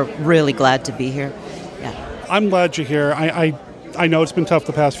so we're really glad to be here. Yeah. I'm glad you're here. I know it's been tough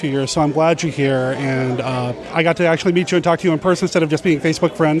the past few years, so I'm glad you're here, and I got to actually meet you and talk to you in person instead of just being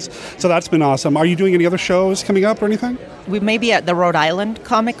Facebook friends, so that's been awesome. Are you doing any other shows coming up or anything? We may be at the Rhode Island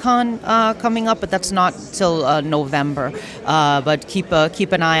Comic Con coming up, but that's not till November. But keep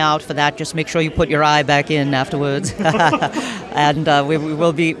an eye out for that. Just make sure you put your eye back in afterwards, and we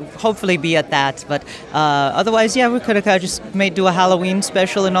will hopefully be at that. But otherwise, we could have just do a Halloween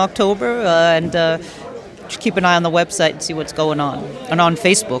special in October, and keep an eye on the website and see what's going on. And on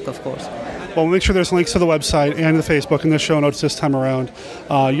Facebook, of course. Well, we'll make sure there's links to the website and the Facebook and the show notes this time around.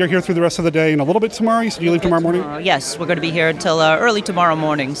 You're here through the rest of the day and a little bit tomorrow? You said you leave tomorrow morning? Yes, we're going to be here until early tomorrow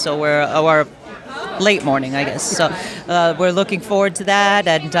morning. So we're late morning, I guess. So we're looking forward to that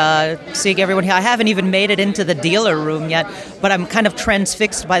and seeing everyone here. I haven't even made it into the dealer room yet, but I'm kind of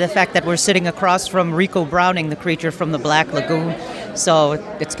transfixed by the fact that we're sitting across from Rico Browning, the creature from the Black Lagoon. So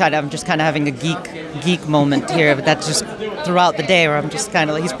I'm just kind of having a geek moment here, but that's just throughout the day where I'm just kind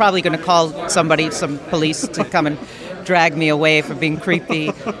of he's probably going to call some police to come and drag me away for being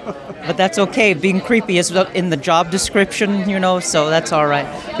creepy. But that's okay. Being creepy is in the job description, so that's all right.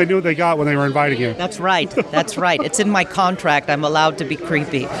 They knew what they got when they were inviting you. That's right. It's in my contract. I'm allowed to be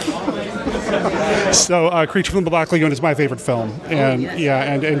creepy. So, Creature from the Black Lagoon is my favorite film. And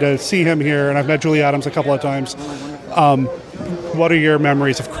and to see him here, and I've met Julie Adams a couple of times. What are your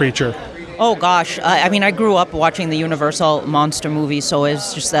memories of Creature? Oh, gosh. I grew up watching the Universal monster movies, so I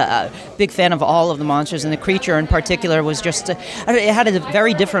was just a big fan of all of the monsters, and the Creature in particular was just... it had a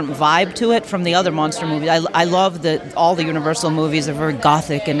very different vibe to it from the other monster movies. I love all the Universal movies are very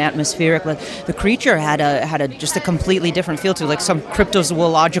gothic and atmospheric, but the Creature had just a completely different feel to it, like some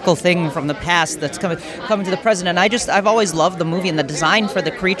cryptozoological thing from the past that's coming to the present. And I've always loved the movie, and the design for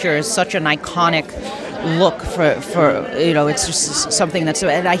the Creature is such an iconic look for it's just something that's,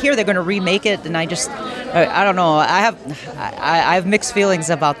 and I hear they're going to remake it, and I don't know, I have mixed feelings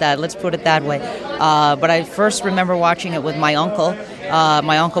about that, let's put it that way. But I first remember watching it with my uncle.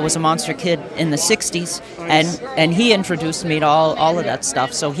 My uncle was a Monster Kid in the 60s, and he introduced me to all of that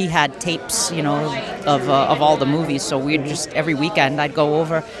stuff. So he had tapes, of all the movies. So we'd just, every weekend I'd go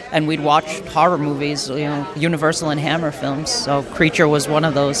over and we'd watch horror movies, Universal and Hammer films. So Creature was one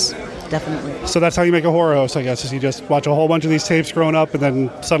of those, definitely. So that's how you make a horror host, I guess, is you just watch a whole bunch of these tapes growing up, and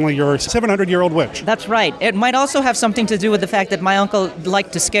then suddenly you're a 700-year-old witch. That's right. It might also have something to do with the fact that my uncle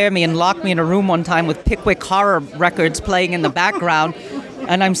liked to scare me and lock me in a room one time with Pickwick horror records playing in the background,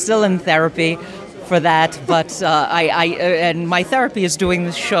 and I'm still in therapy for that, but and my therapy is doing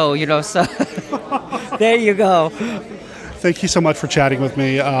this show, so there you go. Thank you so much for chatting with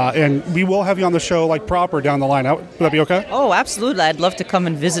me, and we will have you on the show like proper down the line. Would that be okay? Oh, absolutely. I'd love to come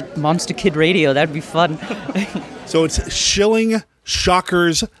and visit Monster Kid Radio. That'd be fun. So it's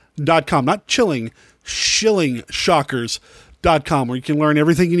shillingshockers.com, not chilling, shillingshockers.com, where you can learn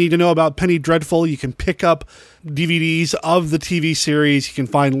everything you need to know about Penny Dreadful. You can pick up DVDs of the TV series. You can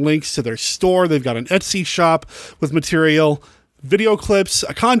find links to their store. They've got an Etsy shop with material, video clips,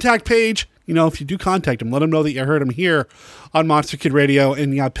 a contact page. If you do contact them, let them know that you heard them here on Monster Kid Radio.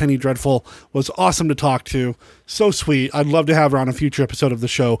 And yeah, Penny Dreadful was awesome to talk to. So sweet. I'd love to have her on a future episode of the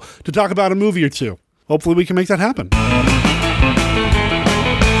show to talk about a movie or two. Hopefully we can make that happen.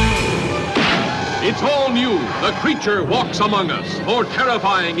 It's all new. The creature walks among us, more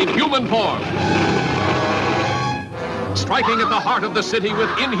terrifying in human form. Striking at the heart of the city with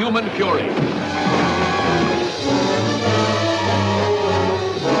inhuman fury.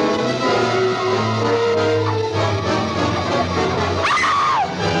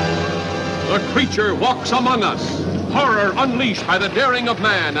 The creature walks among us. Horror unleashed by the daring of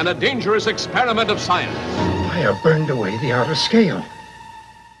man and a dangerous experiment of science. I have burned away the outer scale.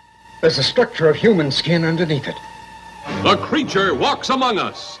 There's a structure of human skin underneath it. The creature walks among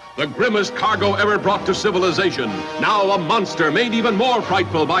us. The grimmest cargo ever brought to civilization. Now a monster made even more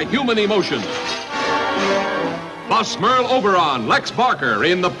frightful by human emotion. Bus Merle Oberon, Lex Barker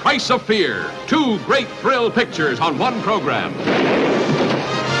in The Price of Fear. Two great thrill pictures on one program.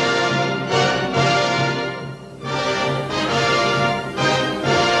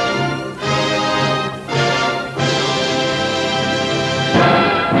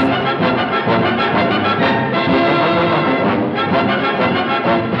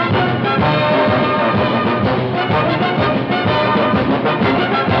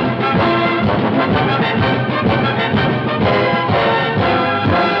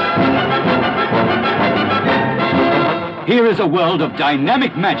 Here is a world of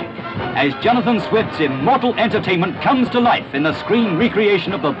dynamic magic as Jonathan Swift's immortal entertainment comes to life in the screen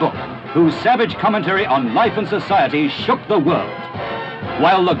recreation of the book, whose savage commentary on life and society shook the world.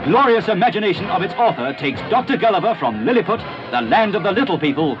 While the glorious imagination of its author takes Dr. Gulliver from Lilliput, the land of the little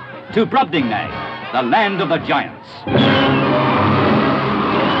people, to Brobdingnag, the land of the giants.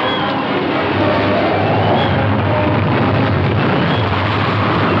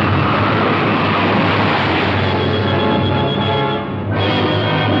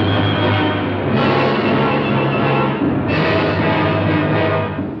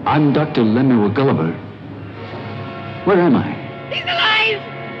 I'm Dr. Lemuel Gulliver. Where am I? He's alive!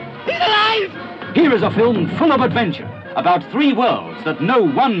 He's alive! Here is a film full of adventure about three worlds that no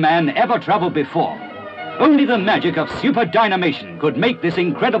one man ever traveled before. Only the magic of super dynamation could make this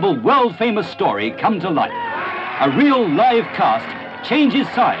incredible world-famous story come to life. A real live cast changes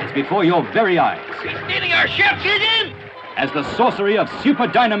size before your very eyes. He's stealing our ship! Get in! As the sorcery of super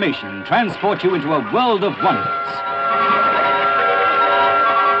dynamation transports you into a world of wonders.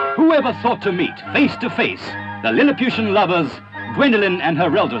 Whoever thought to meet, face to face, the Lilliputian lovers, Gwendolen and her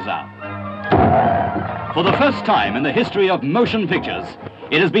Elderzal? For the first time in the history of motion pictures,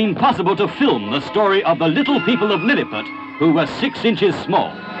 it has been possible to film the story of the little people of Lilliput who were 6 inches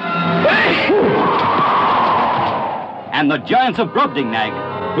small. And the giants of Brobdingnag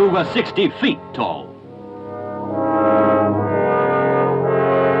who were 60 feet tall.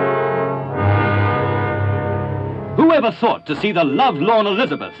 Whoever thought to see the love-lorn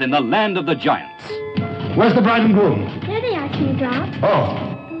Elizabeth in the land of the giants? Where's the bride and groom? There they are, Teardrop. Oh,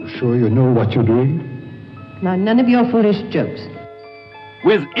 you sure you know what you're doing? Now, none of your foolish jokes.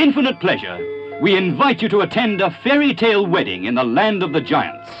 With infinite pleasure, we invite you to attend a fairy tale wedding in the land of the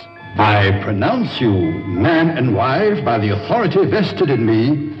giants. I pronounce you man and wife by the authority vested in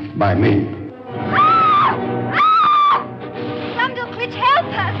me by me. Glumdalclitch, help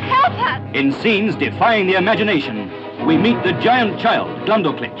us! Help us! In scenes defying the imagination, we meet the giant child,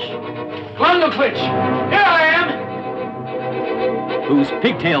 Glundoclitch. Glundoclitch! Here I am! Whose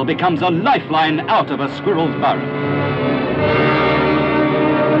pigtail becomes a lifeline out of a squirrel's burrow.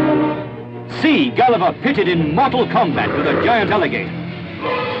 See Gulliver pitted in mortal combat with a giant alligator.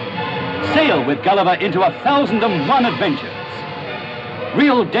 Sail with Gulliver into 1,001 adventures.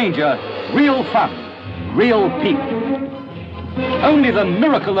 Real danger, real fun, real people. Only the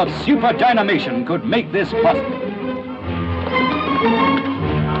miracle of super dynamation could make this possible.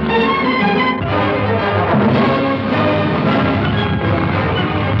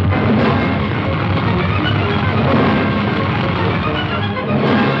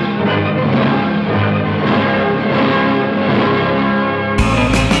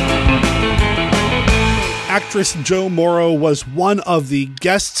 Actress Jo Morrow was one of the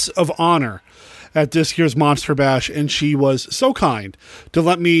guests of honor at this year's Monster Bash, and she was so kind to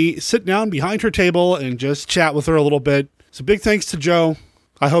let me sit down behind her table and just chat with her a little bit. So big thanks to Jo.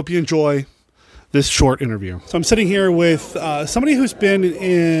 I hope you enjoy this short interview. So I'm sitting here with somebody who's been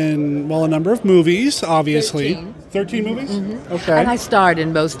in, well, a number of movies, obviously. 13 movies? Mm-hmm. Okay. And I starred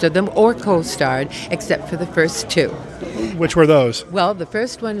in most of them, or co-starred, except for the first two. Which were those? Well, the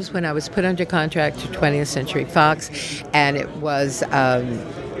first one was when I was put under contract to 20th Century Fox, and it was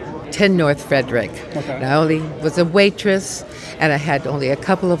 10 North Frederick. Okay. And I only was a waitress, and I had only a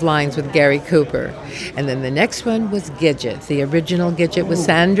couple of lines with Gary Cooper. And then the next one was Gidget. The original Gidget was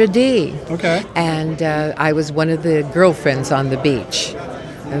Sandra Dee. Okay. And I was one of the girlfriends on the beach.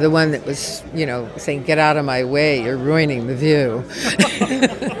 And the one that was, saying, "Get out of my way, you're ruining the view."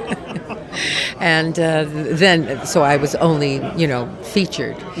 And so I was only,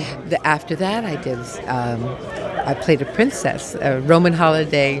 featured. After that, I played a princess, a Roman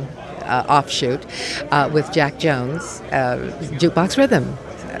holiday offshoot with Jack Jones, Jukebox Rhythm.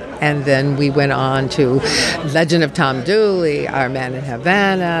 And then we went on to Legend of Tom Dooley, Our Man in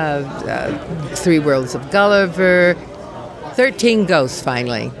Havana, Three Worlds of Gulliver, 13 Ghosts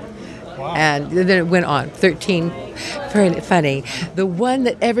finally. Wow. And then it went on, 13, funny. The one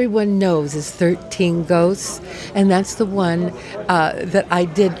that everyone knows is 13 Ghosts, and that's the one that I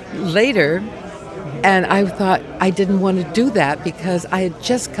did later. And I thought I didn't want to do that because I had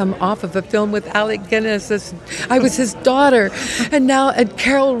just come off of a film with Alec Guinness. I was his daughter. And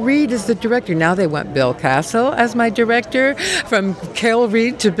Carol Reed is the director. Now they want Bill Castle as my director. From Carol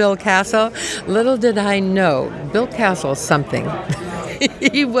Reed to Bill Castle. Little did I know, Bill Castle's something.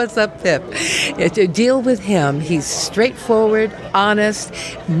 He was a pip. To deal with him, he's straightforward, honest,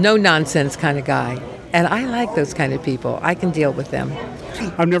 no-nonsense kind of guy. And I like those kind of people. I can deal with them.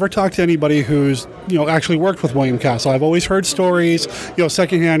 I've never talked to anybody who's, actually worked with William Castle. I've always heard stories,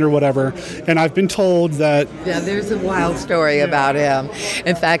 secondhand or whatever, and I've been told that... Yeah, there's a wild story about him.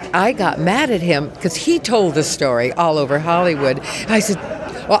 In fact, I got mad at him because he told the story all over Hollywood. I said,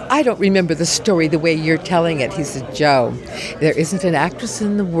 "Well, I don't remember the story the way you're telling it." He said, "Joe, there isn't an actress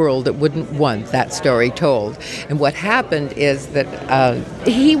in the world that wouldn't want that story told." And what happened is that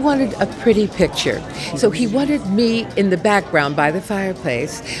he wanted a pretty picture. So he wanted me in the background by the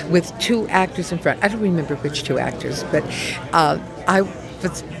fireplace with two actors in front. I don't remember which two actors, but I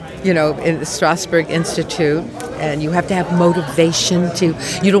was... in the Strasberg Institute, and you have to have motivation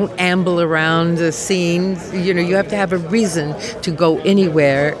you don't amble around the scenes, you have to have a reason to go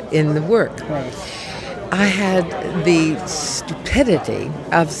anywhere in the work. Right. I had the stupidity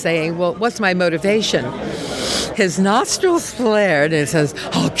of saying, "Well, what's my motivation?" His nostrils flared and he says,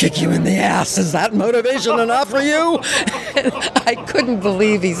 "I'll kick you in the ass. Is that motivation enough for you?" I couldn't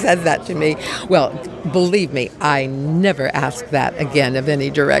believe he said that to me. Well, believe me, I never ask that again of any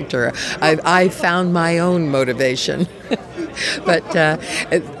director. I found my own motivation. But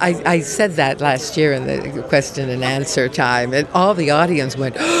I said that last year in the question and answer time, and all the audience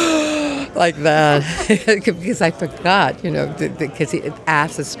went, like that, because I forgot, because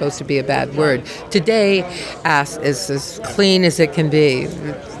ass is supposed to be a bad word. Today, ass is as clean as it can be.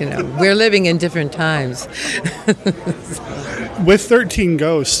 We're living in different times. With 13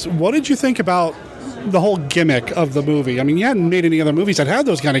 Ghosts, what did you think about the whole gimmick of the movie? I mean, you hadn't made any other movies that had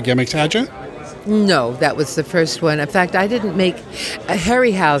those kind of gimmicks, had you? No, that was the first one. In fact, I didn't make...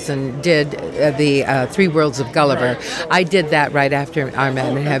 Harryhausen did the Three Worlds of Gulliver. Right. I did that right after Our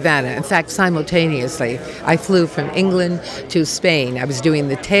Man in Havana. In fact, simultaneously, I flew from England to Spain. I was doing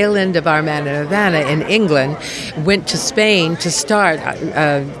the tail end of Our Man in Havana in England, went to Spain to start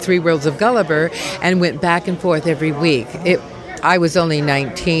Three Worlds of Gulliver, and went back and forth every week. I was only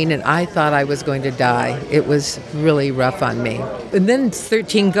 19, and I thought I was going to die. It was really rough on me. And then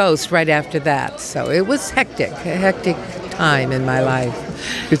 13 Ghosts right after that. So it was a hectic time in my life.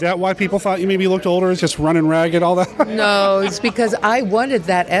 Is that why people thought you maybe looked older? Is just running ragged, all that? No, it's because I wanted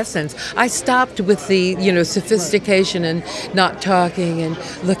that essence. I stopped with the, sophistication and not talking and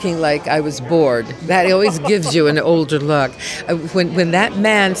looking like I was bored. That always gives you an older look. When that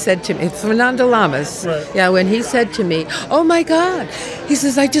man said to me, Fernando Lamas, when he said to me, "Oh my God," he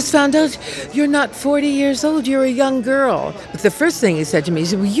says, "I just found out you're not 40 years old, you're a young girl." But the first thing he said to me, he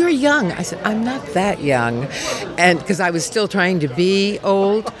said, "Well, you're young." I said, "I'm not that young." And because I was still trying to be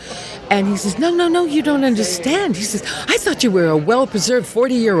old. And he says, no, you don't understand. He says, "I thought you were a well-preserved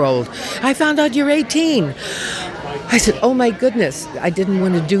 40-year-old. I found out you're 18. I said, "Oh my goodness." I didn't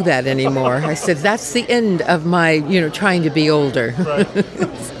want to do that anymore. I said, "That's the end of my, trying to be older."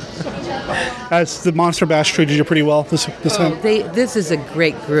 As the Monster Bash treated you pretty well this time? This is a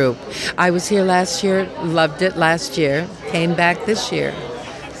great group. I was here last year, loved it last year, came back this year.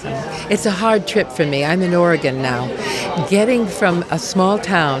 So it's a hard trip for me. I'm in Oregon now. Getting from a small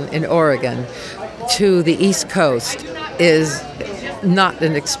town in Oregon to the East Coast is not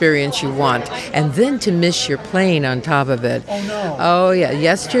an experience you want. And then to miss your plane on top of it. Oh, no. Oh, yeah.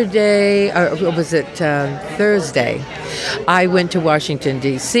 Yesterday, or was it Thursday, I went to Washington,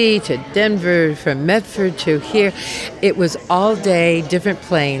 D.C., to Denver, from Medford to here. It was all day, different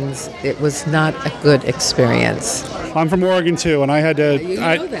planes. It was not a good experience. I'm from Oregon, too, and I had to... You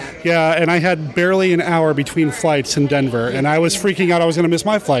know that. Yeah, and I had barely an hour between flights in Denver, and I was freaking out I was going to miss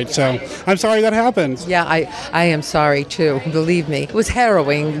my flight, so I'm sorry that happened. Yeah, I am sorry, too, believe me. It was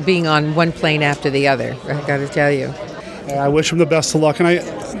harrowing being on one plane after the other, I got to tell you. I wish him the best of luck, and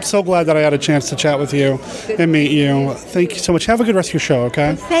I'm so glad that I had a chance to chat with you and meet you. Thank you so much. Have a good rest of your show,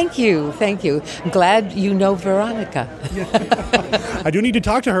 okay? Thank you. I'm glad you know Veronica. I do need to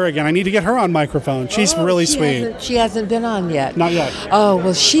talk to her again. I need to get her on microphone. She's really sweet. She hasn't been on yet. Not yet. Oh,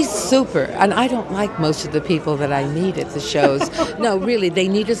 well, she's super. And I don't like most of the people that I meet at the shows. No, really, they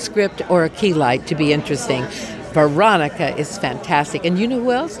need a script or a key light to be interesting. Veronica is fantastic. And you know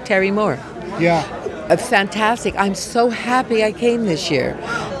who else? Terry Moore. Yeah. Fantastic. I'm so happy I came this year.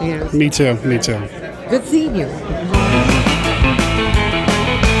 Me too. Good seeing you.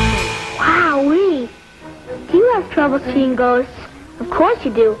 Wowee! Do you have trouble seeing ghosts? Of course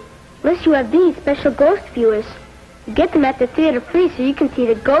you do. Unless you have these special ghost viewers. You get them at the theater free so you can see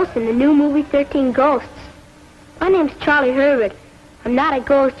the ghosts in the new movie 13 Ghosts. My name's Charlie Herbert. I'm not a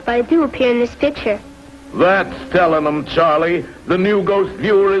ghost, but I do appear in this picture. That's telling them, Charlie. The new Ghost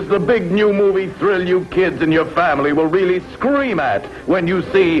Viewer is the big new movie thrill you kids and your family will really scream at when you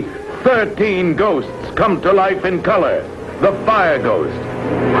see 13 ghosts come to life in color. The Fire Ghost,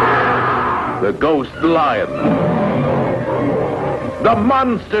 the Ghost Lion, the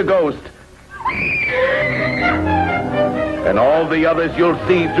Monster Ghost, and all the others you'll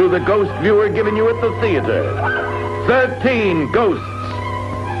see through the Ghost Viewer giving you at the theater. 13 Ghosts.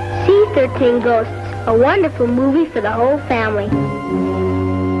 See 13 Ghosts. A wonderful movie for the whole family.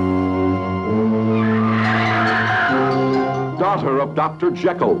 Daughter of Dr.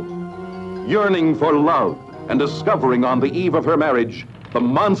 Jekyll, yearning for love and discovering on the eve of her marriage the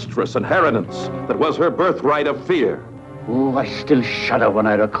monstrous inheritance that was her birthright of fear. Oh, I still shudder when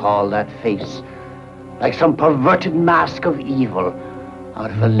I recall that face, like some perverted mask of evil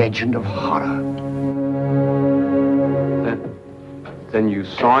out of a legend of horror. Then you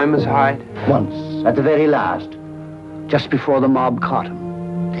saw him, Miss Hyde? Once, at the very last, just before the mob caught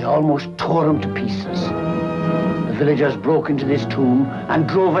him. They almost tore him to pieces. The villagers broke into this tomb and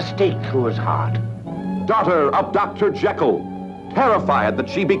drove a stake through his heart. Daughter of Dr. Jekyll, terrified that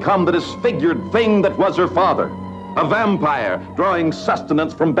she become the disfigured thing that was her father, a vampire drawing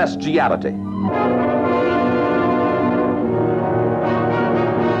sustenance from bestiality.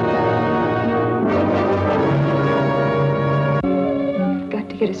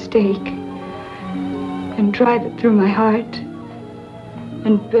 Get a stake and drive it through my heart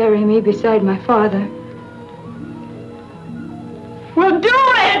and bury me beside my father. Well, do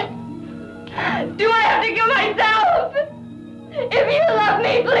it! Do I have to kill myself? If you love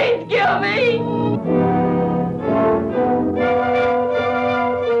me, please kill me!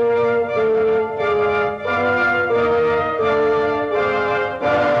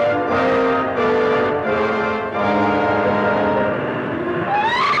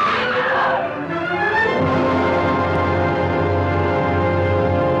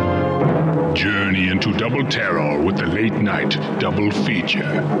 Journey into double terror with the late night double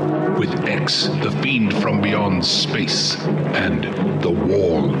feature with X, the fiend from beyond space, and the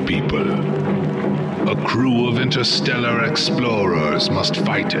Wall People. A crew of interstellar explorers must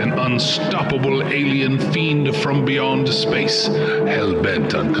fight an unstoppable alien fiend from beyond space,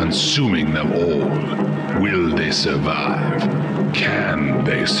 hell-bent on consuming them all. Will they survive? Can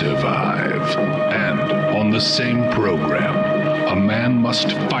they survive? And on the same program, a man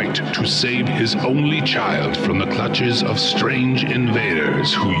must fight to save his only child from the clutches of strange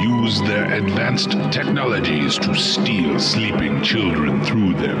invaders who use their advanced technologies to steal sleeping children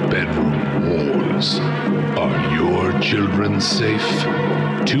through their bedroom walls. Are your children safe?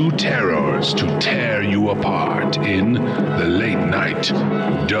 2 terrors to tear you apart in the late night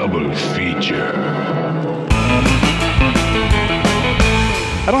double feature.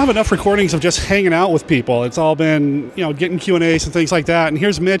 I don't have enough recordings of just hanging out with people. It's all been, getting Q&As and things like that. And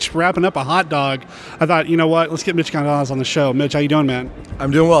here's Mitch wrapping up a hot dog. I thought, you know what? Let's get Mitch Gonzalez on the show. Mitch, how you doing, man?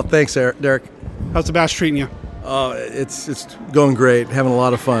 I'm doing well. Thanks, Derek. How's the bash treating you? It's going great. Having a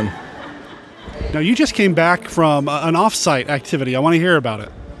lot of fun. Now, you just came back from an off-site activity. I want to hear about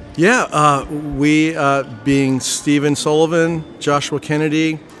it. Yeah, we, being Stephen Sullivan, Joshua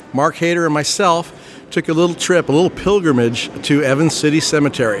Kennedy, Mark Hader, and myself, took a little pilgrimage to Evans City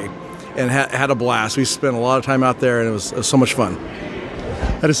Cemetery and had a blast. We spent a lot of time out there, and it was so much fun.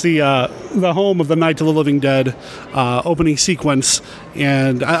 That is the home of the Night of the Living Dead opening sequence.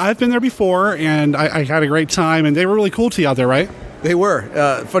 And I've been there before, and I had a great time, and they were really cool to you out there, right? They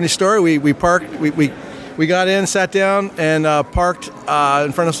were. Funny story, we parked, we got in, sat down, and parked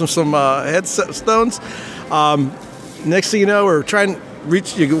in front of some headstones. Next thing you know, we're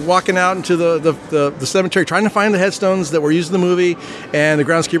you're walking out into the cemetery trying to find the headstones that were used in the movie, and the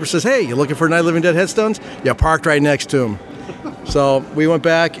groundskeeper says, "Hey, you looking for Night of the Living Dead headstones?" Yeah, parked right next to them. So we went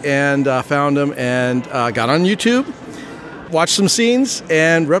back and found them and got on YouTube, watched some scenes,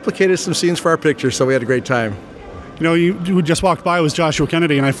 and replicated some scenes for our picture, so we had a great time. You just walked by was Joshua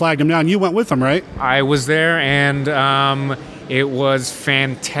Kennedy, and I flagged him down. You went with him, right? I was there, and it was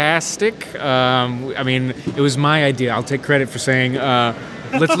fantastic. It was my idea. I'll take credit for saying,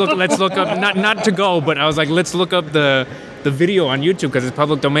 let's look up, not to go, but I was like, let's look up the video on YouTube because it's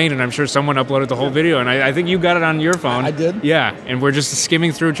public domain, and I'm sure someone uploaded the whole video, and I think you got it on your phone. I did. Yeah, and we're just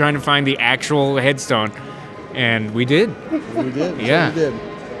skimming through trying to find the actual headstone, and we did. We did. Yeah. We did.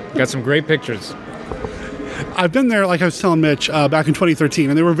 Got some great pictures. I've been there, like I was telling Mitch, back in 2013,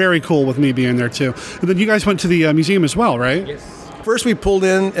 and they were very cool with me being there too. And then you guys went to the museum as well, right? Yes. First, we pulled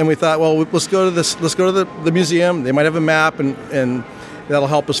in and we thought, well, let's go to the museum. They might have a map, and that'll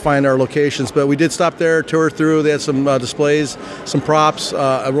help us find our locations. But we did stop there, tour through. They had some displays, some props.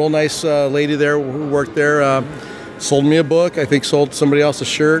 A real nice lady there who worked there sold me a book. I think sold somebody else a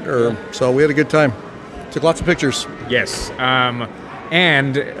shirt. So we had a good time. Took lots of pictures. Yes.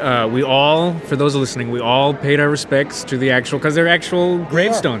 And we all, for those listening, we all paid our respects to the actual, because they're actual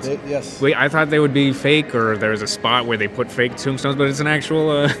gravestones. Yes. I thought they would be fake, or there was a spot where they put fake tombstones, but it's an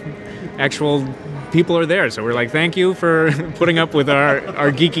actual people are there. So we're like, thank you for putting up with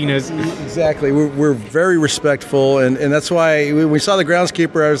our geekiness. Exactly. We're very respectful, and that's why when we saw the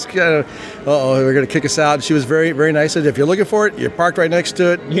groundskeeper, I was kind of, they're going to kick us out. And she was very, very nice. Said, if you're looking for it, you're parked right next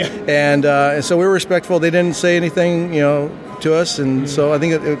to it. Yeah. And so we were respectful. They didn't say anything, to us, and so I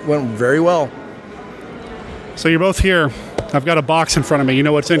think it went very well. So you're both here. I've got a box in front of me. You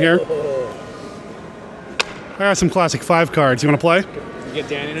know what's in here? I got some classic 5 cards. You want to play? Get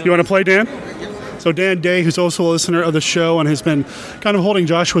Dan in. You want to play, Dan? So Dan Day, who's also a listener of the show and has been kind of holding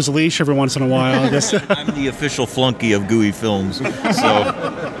Joshua's leash every once in a while. I'm the official flunky of Gooey Films, so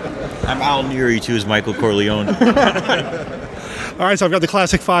I'm Al Neary too as Michael Corleone. All right, so I've got the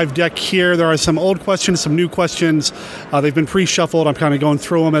Classic 5 deck here. There are some old questions, some new questions. They've been pre-shuffled. I'm kind of going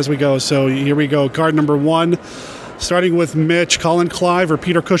through them as we go. So here we go. Card number 1, starting with Mitch. Colin Clive or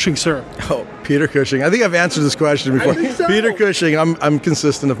Peter Cushing, sir? Oh, Peter Cushing. I think I've answered this question before. So. Peter Cushing. I'm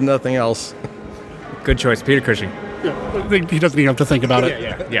consistent, if nothing else. Good choice, Peter Cushing. Yeah, he doesn't even have to think about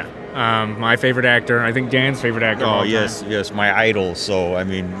it. Yeah. My favorite actor. I think Dan's favorite actor. Oh, yes, my idol. So,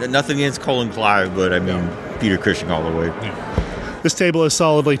 nothing against Colin Clive, but Peter Cushing all the way. Yeah. This table is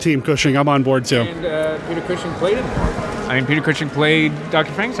solidly Team Cushing. I'm on board, too. And Peter Cushing played it more. Peter Cushing played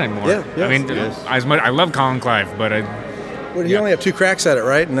Dr. Frankenstein more. Yeah, yes. As much, I love Colin Clive, but you only have 2 cracks at it,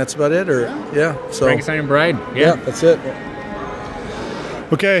 right? And that's about it? So Frankenstein and Bride. Yeah, that's it.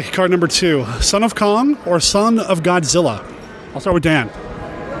 Okay, card number 2. Son of Kong or Son of Godzilla? I'll start with Dan.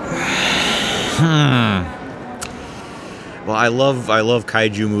 Well, I love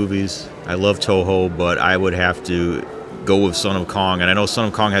kaiju movies. I love Toho, but I would have to go with Son of Kong. And I know Son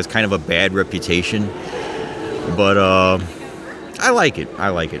of Kong has kind of a bad reputation, but I like it. I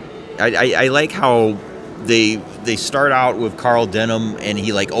like how they start out with Carl Denham, and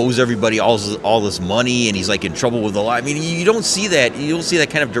he like owes everybody all this money, and he's like in trouble with the law. I mean, you don't see that. You don't see that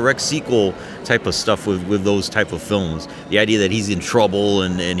kind of direct sequel type of stuff with those type of films. The idea that he's in trouble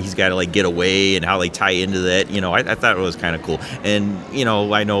and he's got to like get away, and how they tie into that. I thought it was kind of cool. And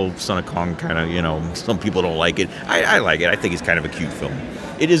I know Son of Kong kind of some people don't like it. I like it. I think it's kind of a cute film.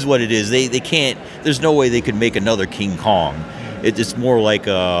 It is what it is. They can't. There's no way they could make another King Kong. It's more like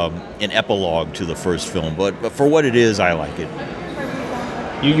an epilogue to the first film, but for what it is, I like it.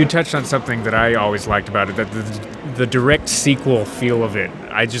 You touched on something that I always liked about it, that the direct sequel feel of it.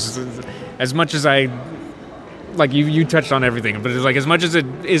 I just, as much as I, like you touched on everything, but it's like as much as it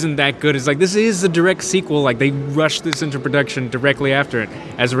isn't that good, it's like this is a direct sequel. Like they rushed this into production directly after it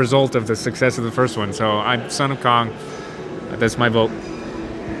as a result of the success of the first one. So I'm Son of Kong. That's my vote.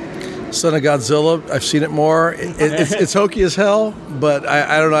 Son of Godzilla, I've seen it more. It's hokey as hell, but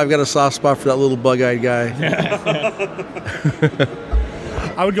I don't know. I've got a soft spot for that little bug-eyed guy.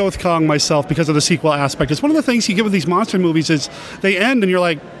 I would go with Kong myself because of the sequel aspect. It's one of the things you get with these monster movies is they end and you're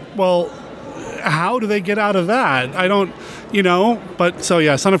like, well, how do they get out of that? I don't, But so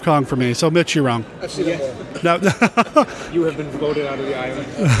yeah, Son of Kong for me. So Mitch, you're wrong. I've seen it more. No. You have been voted out of the island.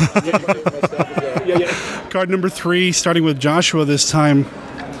 Card number 3, starting with Joshua this time.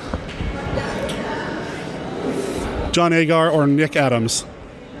 John Agar or Nick Adams?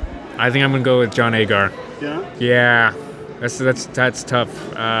 I think I'm gonna go with John Agar. Yeah. Yeah, that's tough.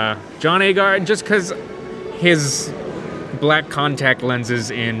 John Agar, just because his black contact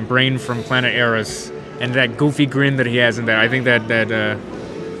lenses in Brain from Planet Eris and that goofy grin that he has in that, I think that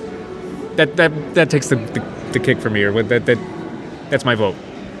takes the kick for me. Or that's my vote.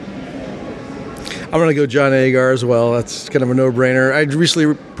 I'm going to go John Agar as well. That's kind of a no-brainer. I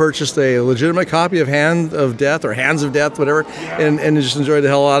recently purchased a legitimate copy of Hands of Death, whatever, and just enjoyed the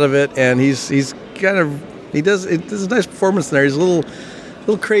hell out of it. And he does a nice performance there. He's a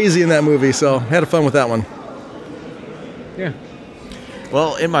little crazy in that movie, so had fun with that one. Yeah.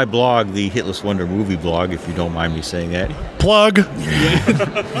 Well, in my blog, the Hitless Wonder movie blog, if you don't mind me saying that. Plug.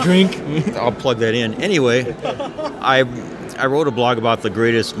 Drink. I'll plug that in. Anyway, I wrote a blog about the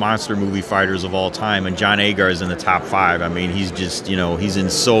greatest monster movie fighters of all time, and John Agar is in the top 5. I mean, he's just, he's in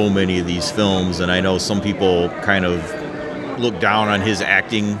so many of these films, and I know some people kind of look down on his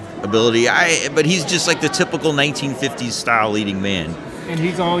acting ability, but he's just like the typical 1950s style leading man. And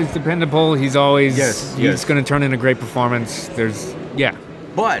he's always dependable. He's always he's going to turn in a great performance.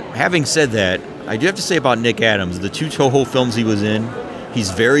 But having said that, I do have to say about Nick Adams, the 2 Toho films he was in, he's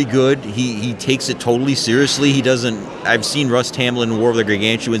very good. He takes it totally seriously. He doesn't. I've seen Russ Tamblyn in War of the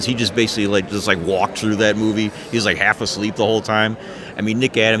Gargantuans. He just basically walked through that movie. He was like half asleep the whole time. I mean,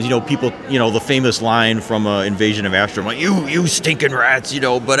 Nick Adams. People. The famous line from Invasion of Astro, like you stinking rats.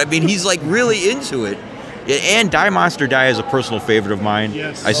 But I mean, he's like really into it. And Die Monster Die is a personal favorite of mine.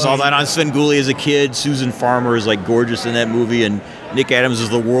 Yes. I saw that on Svengoolie as a kid. Susan Farmer is like gorgeous in that movie, and Nick Adams is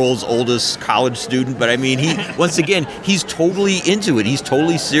the world's oldest college student. But I mean, he's totally into it. He's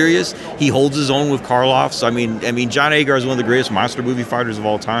totally serious. He holds his own with Karloff. So I mean, John Agar is one of the greatest monster movie fighters of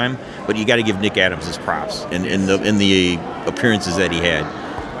all time. But you got to give Nick Adams his props in the appearances that he had.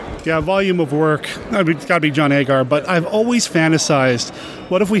 Yeah, volume of work. It's got to be John Agar, but I've always fantasized,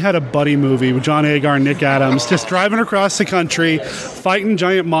 what if we had a buddy movie with John Agar and Nick Adams just driving across the country, fighting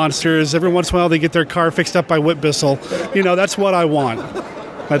giant monsters. Every once in a while they get their car fixed up by Whit Bissell. That's what I want.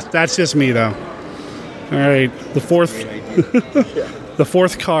 That's just me, though. All right, the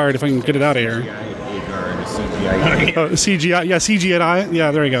fourth card, if I can get it out of here. CGI. Yeah, CGI. Yeah,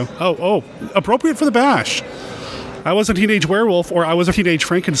 there you go. Oh, appropriate for the bash. I was a teenage werewolf, or I was a teenage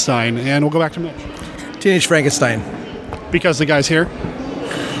Frankenstein, and we'll go back to Mitch. Teenage Frankenstein. Because the guy's here?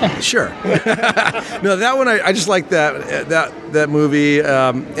 Sure. No, that one, I just like that movie,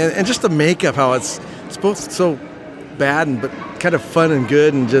 and just the makeup, how it's both so bad but kind of fun and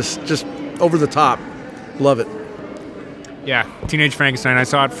good and just over the top. Love it. Yeah, Teenage Frankenstein. I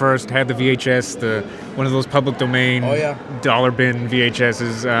saw it first, had the VHS, one of those public domain dollar bin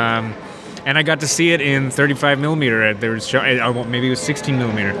VHSs. And I got to see it in 35 millimeter. There was maybe it was 16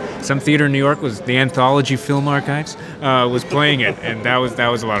 millimeter. Some theater in New York, was the Anthology Film Archives, was playing it, and that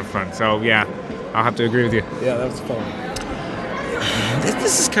was a lot of fun. So yeah, I'll have to agree with you. Yeah, that was fun.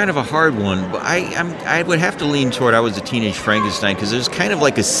 This is kind of a hard one, but I would have to lean toward I Was a Teenage Frankenstein, because there's kind of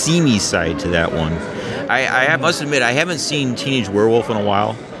like a seamy side to that one. I must admit, I haven't seen Teenage Werewolf in a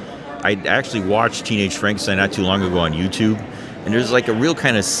while. I actually watched Teenage Frankenstein not too long ago on YouTube. And there's like a real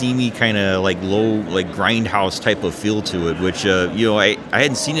kind of seamy, kind of like low, like grindhouse type of feel to it, which I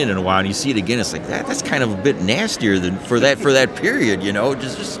hadn't seen it in a while. And you see it again, it's like that's kind of a bit nastier than for that period.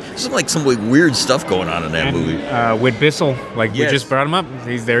 Just some weird stuff going on in that movie. Whit Bissell, we just brought him up.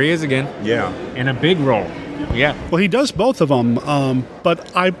 There he is again. Yeah, in a big role. Yeah. Well, he does both of them,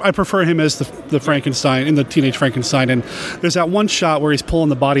 but I prefer him as the Frankenstein in the Teenage Frankenstein. And there's that one shot where he's pulling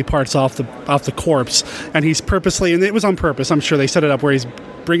the body parts off the corpse, and he's purposely, and it was on purpose, I'm sure they set it up, where he's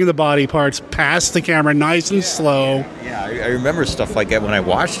bringing the body parts past the camera, nice and slow. Yeah, I remember stuff like that when I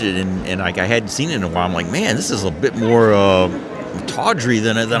watched it, and I hadn't seen it in a while. I'm like, man, this is a bit more tawdry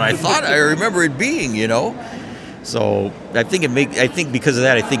than I thought I remember it being. So I think because of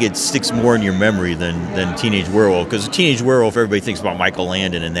that, I think it sticks more in your memory than Teenage Werewolf. Because Teenage Werewolf, everybody thinks about Michael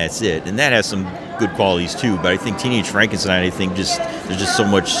Landon, and that's it. And that has some good qualities too. But I think Teenage Frankenstein, there's just so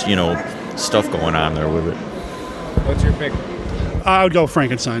much stuff going on there with it. What's your pick? I would go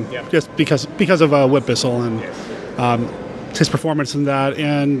Frankenstein, just because of Whit Bissell and his performance in that,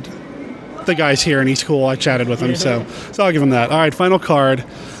 and the guy's here and he's cool. I chatted with him, so I'll give him that. All right, final card.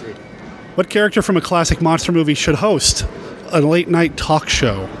 What character from a classic monster movie should host a late-night talk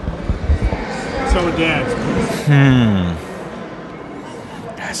show? So, Dan.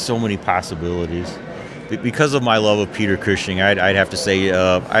 So many possibilities. Because of my love of Peter Cushing, I'd have to say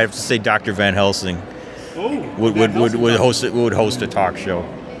Dr. Van Helsing would host a talk show.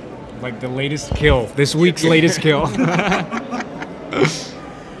 Like the latest kill, this week's latest kill.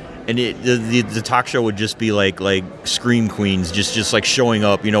 And the talk show would just be like scream queens, just like showing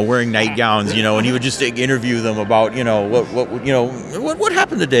up, wearing nightgowns, and he would just interview them about, what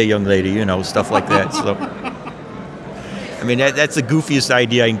happened today, young lady, stuff like that. So, I mean, that's the goofiest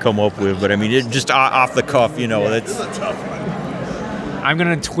idea I can come up with, but I mean, just off the cuff, that's. I'm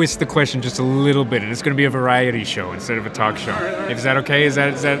gonna twist the question just a little bit, and it's gonna be a variety show instead of a talk show. Is that okay? Is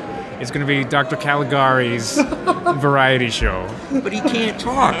that? It's going to be Dr. Caligari's variety show. But he can't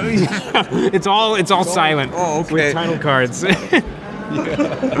talk. It's all silent. Oh, okay. With title cards. He's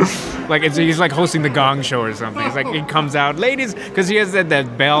like hosting the Gong Show or something. It's like he comes out, ladies, because he has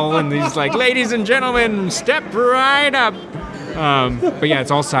that bell, and he's like, ladies and gentlemen, step right up. But yeah, it's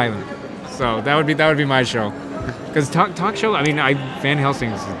all silent. So that would be my show. Because talk show, I mean, Van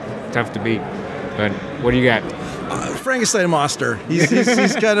Helsing's tough to beat. But what do you got? Frankenstein monster. He's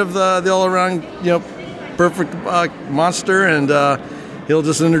kind of the all-around, perfect monster, and he'll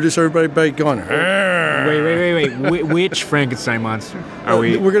just introduce everybody by going. Wait. Which Frankenstein monster are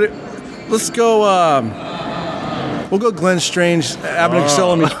we? Let's go. We'll go Glenn Strange, Abbott and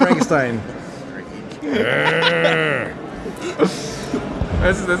Costello meets Frankenstein.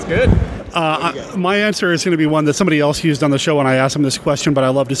 That's good. My answer is going to be one that somebody else used on the show when I asked him this question, but I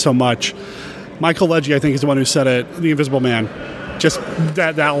loved it so much. Michael Legge, I think, is the one who said it, The Invisible Man. Just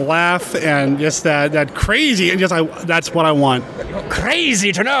that laugh and just that crazy, and that's what I want.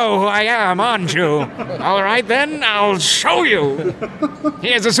 Crazy to know who I am, aren't you? All right, then, I'll show you.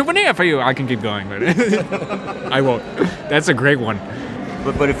 Here's a souvenir for you. I can keep going, but I won't. That's a great one.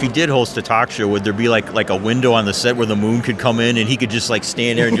 But if he did host a talk show, would there be like a window on the set where the moon could come in and he could just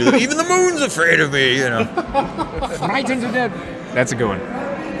stand there and do even the moon's afraid of me, Frightened to death. That's a good one.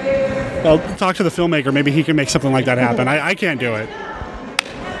 Well, talk to the filmmaker. Maybe he can make something like that happen. I can't do it.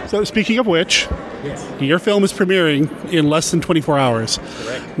 So speaking of which, your film is premiering in less than 24 hours.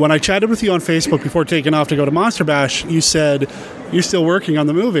 Correct. When I chatted with you on Facebook before taking off to go to Monster Bash, you said you're still working on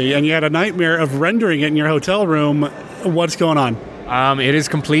the movie, and you had a nightmare of rendering it in your hotel room. What's going on? It is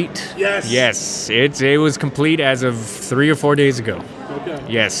complete. Yes. It was complete as of 3 or 4 days ago. Okay.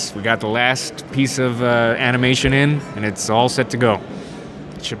 Yes, we got the last piece of animation in, and it's all set to go.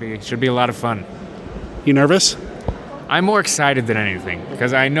 Should be a lot of fun. You nervous? I'm more excited than anything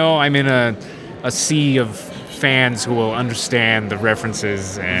because I know I'm in a sea of fans who will understand the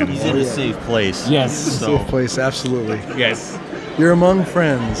references. And he's in a safe place. Yes, safe place, absolutely. Yes, you're among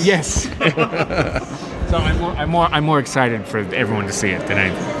friends. Yes. So I'm more excited for everyone to see it than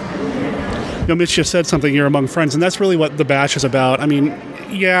anything. Mitch just said something. You're among friends, and that's really what the Bash is about. I mean,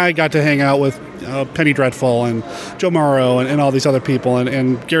 yeah, I got to hang out with Penny Dreadful and Joe Morrow and all these other people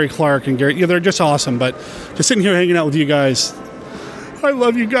and Gary Clark and Gary. Yeah, they're just awesome. But just sitting here hanging out with you guys, I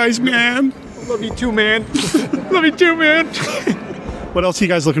love you guys, man. I love you too, man. Love you too, man. What else are you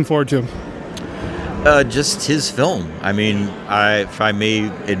guys looking forward to? Just his film. I mean, if I may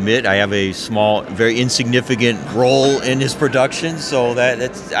admit, I have a small, very insignificant role in his production. So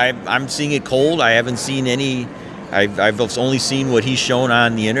I'm seeing it cold. I haven't seen any. I've only seen what he's shown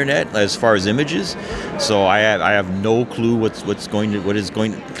on the internet as far as images, so I have no clue what is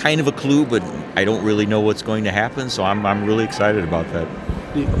going kind of a clue, but I don't really know what's going to happen, so I'm really excited about that.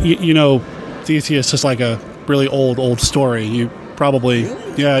 You know, Theseus is like a really old story. You probably,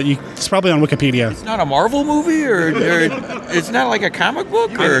 it's probably on Wikipedia. It's not a Marvel movie, or it's not like a comic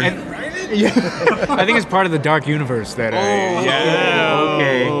book, or. I think it's part of the Dark Universe. That.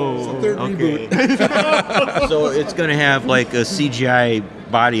 Okay. Reboot. So it's going to have like a CGI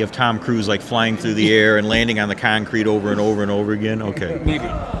body of Tom Cruise like flying through the air and landing on the concrete over and over and over again. Okay. Maybe.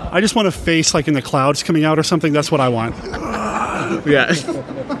 I just want a face like in the clouds coming out or something. That's what I want. Yeah.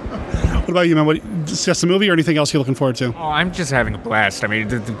 What about you, man? It's just a movie or anything else you're looking forward to? Oh, I'm just having a blast. I mean,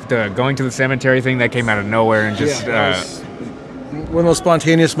 the going to the cemetery thing that came out of nowhere and just. One of those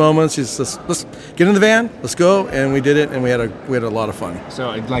spontaneous moments. Let's get in the van, let's go, and we did it, and we had a lot of fun.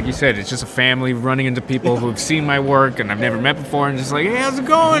 So, like you said, it's just a family running into people who've seen my work and I've never met before, and just like, hey, how's it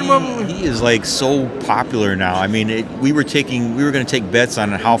going? He is like so popular now. I mean, we were going to take bets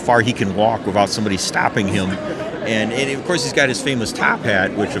on how far he can walk without somebody stopping him. And of course, he's got his famous top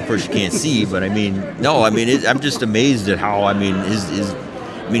hat, which of course you can't see. But I'm just amazed at how.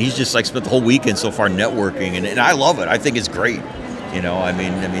 He's just like spent the whole weekend so far networking, and I love it. I think it's great.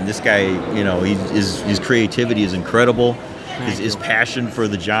 This guy, his creativity is incredible. His passion for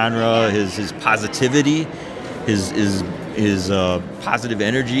the genre, his positivity, his positive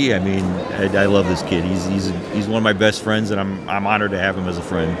energy. I mean, I love this kid. He's one of my best friends, and I'm honored to have him as a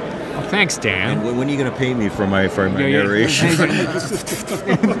friend. Well, thanks, Dan. And when are you going to pay me for my narration?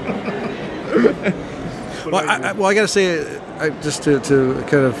 Well, I got to say, just to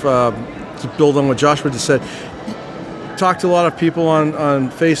kind of to build on what Joshua just said, talk to a lot of people on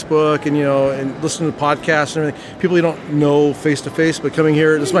Facebook and listen to podcasts and everything. People you don't know face to face, but coming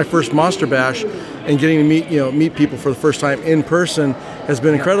here, this is my first Monster Bash, and getting to meet people for the first time in person has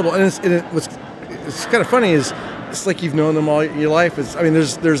been incredible. And what's kind of funny is it's like you've known them all your life.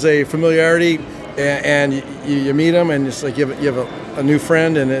 There's a familiarity, and you meet them, and it's like you have a new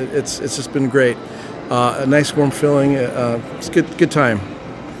friend, and it's just been great. A nice warm feeling. It's good time.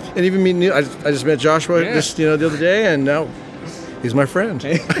 And even meeting I just met Joshua the other day, and now he's my friend.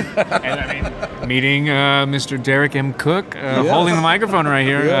 And meeting Mr. Derek M. Cook, holding the microphone right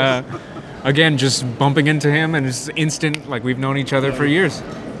here. Again, just bumping into him, and it's instant, like we've known each other for years.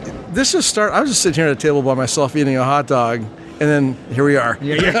 This is I was just sitting here at a table by myself eating a hot dog, and then here we are. Do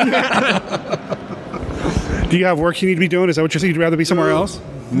you have work you need to be doing? Is that what you're saying? You'd rather be somewhere else?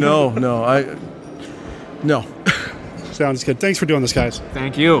 No. Sounds good. Thanks for doing this, guys.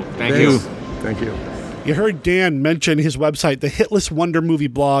 Thank you. Thank you. You heard Dan mention his website, the Hitless Wonder Movie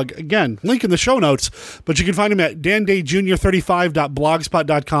Blog. Again, link in the show notes, but you can find him at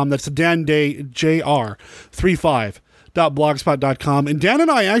dandayjr35.blogspot.com. That's dandayjr35.blogspot.com. And Dan and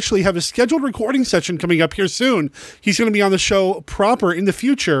I actually have a scheduled recording session coming up here soon. He's going to be on the show proper in the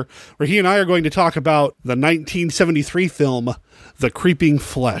future, where he and I are going to talk about the 1973 film, The Creeping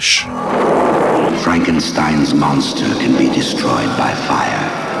Flesh. Frankenstein's monster can be destroyed by fire.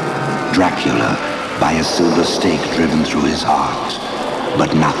 Dracula by a silver stake driven through his heart.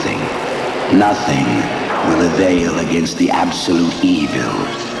 But nothing will avail against the absolute evil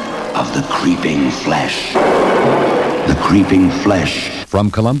of the creeping flesh. The Creeping Flesh.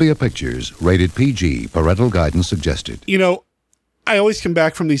 From Columbia Pictures, rated PG, parental guidance suggested. I always come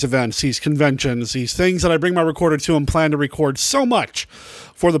back from these events, these conventions, these things that I bring my recorder to and plan to record so much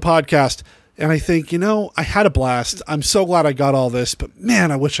for the podcast. And I think, I had a blast. I'm so glad I got all this, but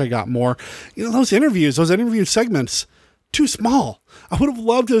man, I wish I got more. Those interview segments, too small. I would have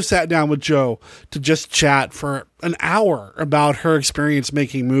loved to have sat down with Jo to just chat for an hour about her experience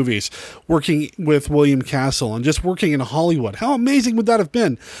making movies, working with William Castle, and just working in Hollywood. How amazing would that have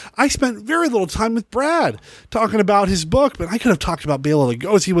been? I spent very little time with Brad talking about his book, but I could have talked about Bela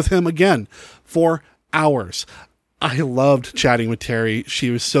Lugosi with him again for hours. I loved chatting with Terry.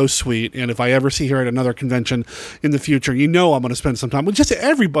 She was so sweet. And if I ever see her at another convention in the future, I'm going to spend some time with just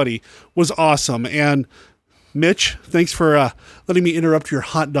everybody was awesome. And Mitch, thanks for letting me interrupt your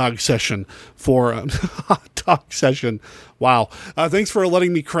hot dog session Wow. Thanks for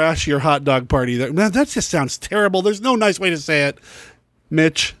letting me crash your hot dog party. That just sounds terrible. There's no nice way to say it.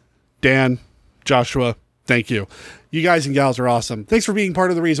 Mitch, Dan, Joshua, thank you. You guys and gals are awesome. Thanks for being part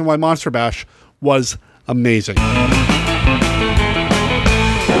of the reason why Monster Bash was amazing.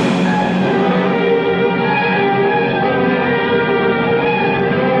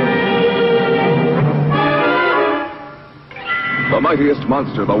 The mightiest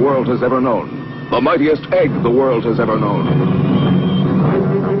monster the world has ever known. The mightiest egg the world has ever known.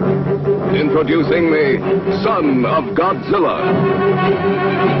 Introducing the son of Godzilla.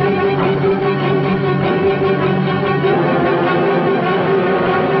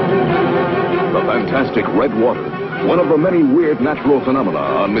 The fantastic red water, one of the many weird natural phenomena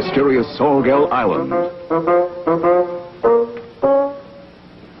on mysterious Sorgel Island.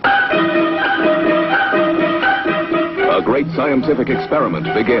 A great scientific experiment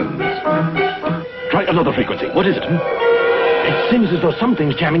begins. Try another frequency. What is it? It seems as though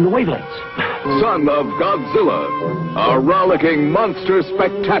something's jamming the wavelengths. Son of Godzilla, a rollicking monster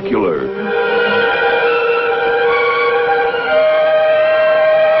spectacular.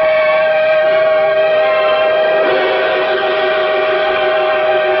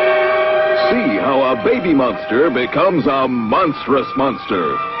 See how a baby monster becomes a monstrous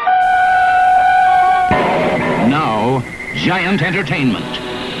monster. Now, giant entertainment,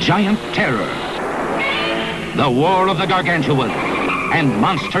 giant terror. The War of the Gargantuan and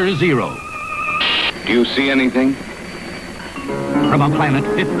Monster Zero. Do you see anything? From a planet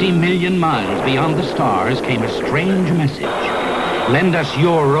 50 million miles beyond the stars came a strange message. Lend us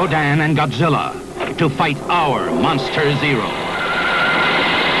your Rodan and Godzilla to fight our Monster Zero.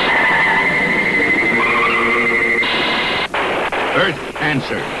 Earth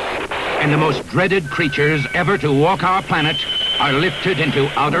answered, and the most dreaded creatures ever to walk our planet are lifted into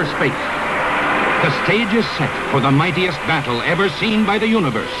outer space. The stage is set for the mightiest battle ever seen by the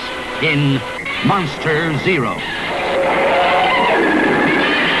universe in Monster Zero.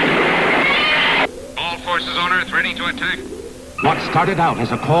 All forces on Earth ready to attack. What started out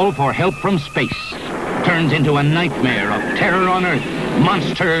as a call for help from space turns into a nightmare of terror on Earth,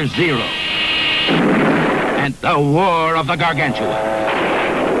 Monster Zero. And the War of the Gargantua.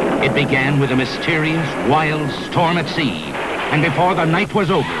 It began with a mysterious, wild storm at sea, and before the night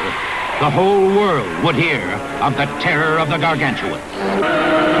was over, the whole world would hear of the terror of the Gargantuans.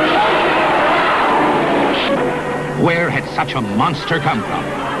 Where had such a monster come from?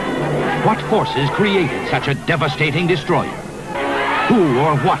 What forces created such a devastating destroyer? Who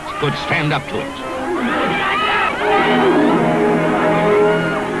or what could stand up to it?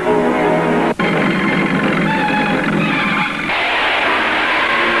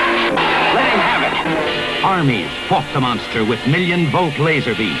 Let him have it! Armies fought the monster with million-volt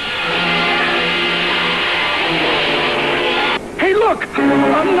laser beams. Hey, look!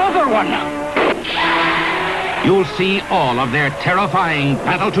 Another one! You'll see all of their terrifying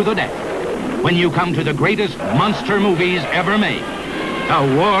battle to the death when you come to the greatest monster movies ever made, The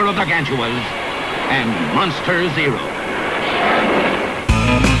War of the Gargantuas and Monster Zero.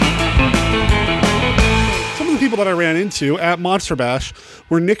 Some of the people that I ran into at Monster Bash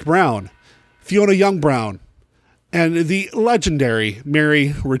were Nick Brown, Fiona Young Brown, and the legendary Mary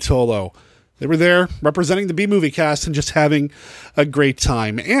Ruotolo. They were there representing the B-Movie Cast and just having a great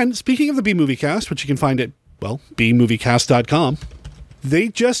time. And speaking of the B-Movie Cast, which you can find at, well, bmoviecast.com, they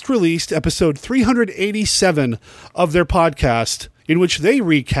just released episode 387 of their podcast, in which they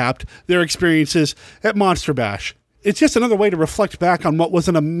recapped their experiences at Monster Bash. It's just another way to reflect back on what was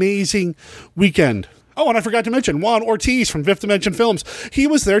an amazing weekend. Oh, and I forgot to mention Juan Ortiz from Fifth Dimension Films. He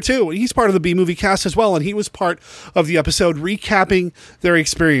was there too. He's part of the B-Movie Cast as well, and he was part of the episode recapping their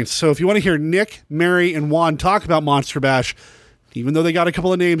experience. So if you want to hear Nick, Mary, and Juan talk about Monster Bash, even though they got a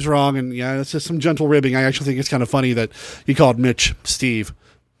couple of names wrong, and yeah, it's just some gentle ribbing, I actually think it's kind of funny that he called Mitch Steve.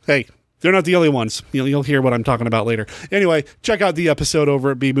 Hey, they're not the only ones. You'll hear what I'm talking about later. Anyway, check out the episode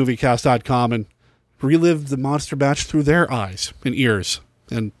over at bmoviecast.com and relive the Monster Bash through their eyes and ears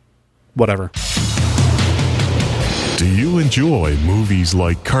and whatever. Do you enjoy movies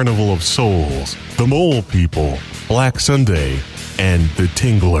like Carnival of Souls, The Mole People, Black Sunday, and The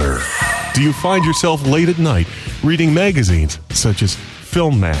Tingler? Do you find yourself late at night reading magazines such as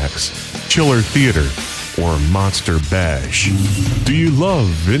Filmax, Chiller Theater, or Monster Bash? Do you love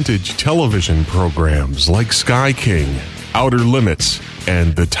vintage television programs like Sky King, Outer Limits,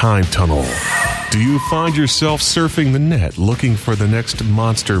 and The Time Tunnel? Do you find yourself surfing the net looking for the next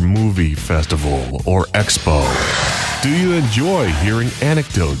monster movie festival or expo? Do you enjoy hearing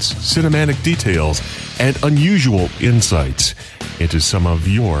anecdotes, cinematic details, and unusual insights into some of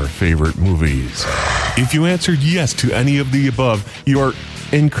your favorite movies? If you answered yes to any of the above, you are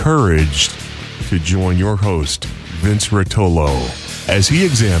encouraged to join your host, Vince Ruotolo, as he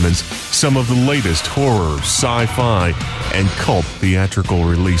examines some of the latest horror, sci-fi, and cult theatrical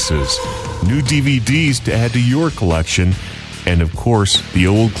releases, new DVDs to add to your collection, and of course, the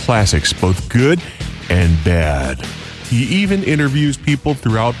old classics, both good and bad. He even interviews people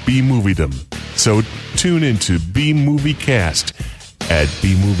throughout B-Moviedom. So tune into B-Movie Cast at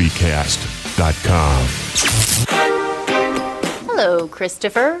bmoviecast.com. Hello,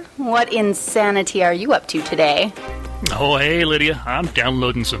 Christopher. What insanity are you up to today? Oh, hey, Lydia. I'm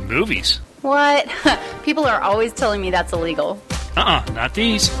downloading some movies. What? People are always telling me that's illegal. Not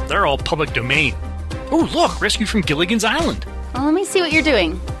these. They're all public domain. Oh, look, Rescue from Gilligan's Island. Well, let me see what you're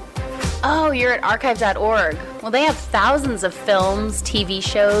doing. Oh, you're at archive.org. Well, they have thousands of films, TV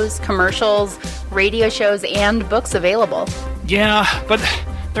shows, commercials, radio shows, and books available. Yeah, but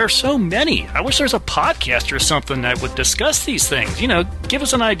there are so many. I wish there was a podcast or something that would discuss these things. Give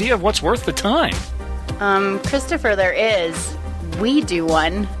us an idea of what's worth the time. Christopher, there is. We do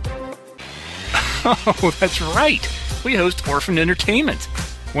one. Oh, that's right. We host Orphan Entertainment.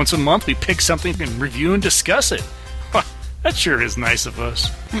 Once a month, we pick something and review and discuss it. That sure is nice of us.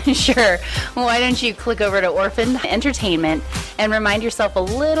 Sure. Why don't you click over to Orphan Entertainment and remind yourself a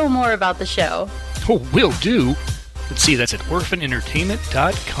little more about the show? Oh, will do. Let's see, that's at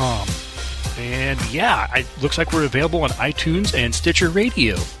orphanentertainment.com. And yeah, it looks like we're available on iTunes and Stitcher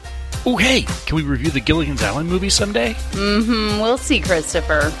Radio. Oh, hey, can we review the Gilligan's Island movie someday? We'll see,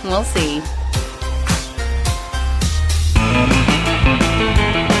 Christopher. We'll see.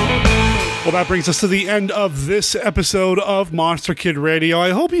 Well, that brings us to the end of this episode of Monster Kid Radio.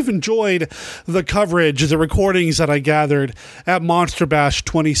 I hope you've enjoyed the coverage, the recordings that I gathered at Monster Bash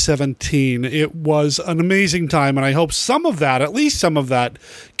 2017. It was an amazing time, and I hope some of that, at least some of that,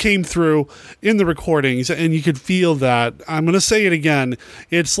 came through in the recordings, and you could feel that. I'm going to say it again.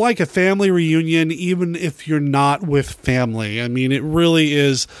 It's like a family reunion, even if you're not with family. I mean, it really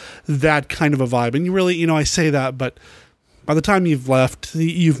is that kind of a vibe. And you really, I say that, but by the time you've left,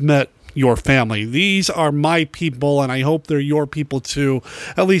 you've met your family. These are my people, and I hope they're your people too.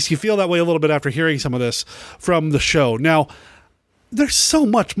 At least you feel that way a little bit after hearing some of this from the show. Now, there's so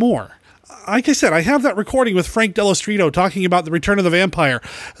much more. Like I said, I have that recording with Frank Dell'Ostrito talking about The Return of the Vampire.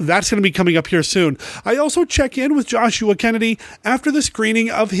 That's going to be coming up here soon. I also check in with Joshua Kennedy after the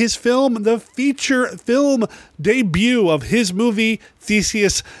screening of his film, the feature film debut of his movie,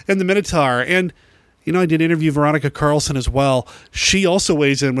 Theseus and the Minotaur. And I did interview Veronica Carlson as well. She also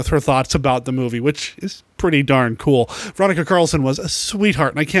weighs in with her thoughts about the movie, which is pretty darn cool. Veronica Carlson was a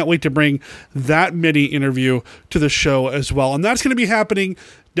sweetheart, and I can't wait to bring that mini interview to the show as well. And that's going to be happening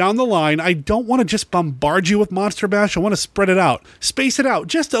down the line. I don't want to just bombard you with Monster Bash. I want to spread it out, space it out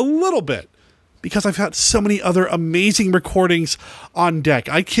just a little bit, because I've got so many other amazing recordings on deck.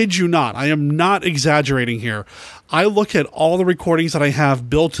 I kid you not. I am not exaggerating here. I look at all the recordings that I have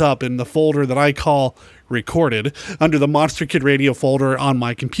built up in the folder that I call Recorded under the Monster Kid Radio folder on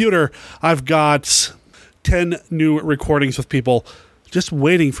my computer. I've got 10 new recordings with people just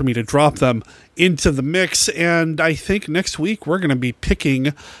waiting for me to drop them into the mix. And I think next week we're going to be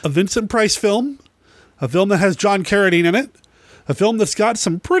picking a Vincent Price film, a film that has John Carradine in it, a film that's got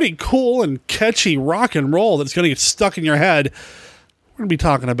some pretty cool and catchy rock and roll that's going to get stuck in your head. We're going to be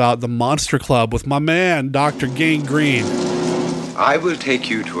talking about The Monster Club with my man, Dr. Gangrene. I will take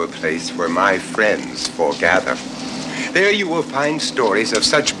you to a place where my friends foregather. There you will find stories of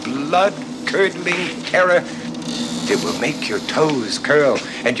such blood-curdling terror it will make your toes curl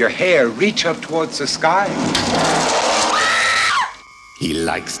and your hair reach up towards the sky. He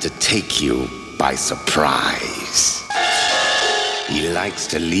likes to take you by surprise. He likes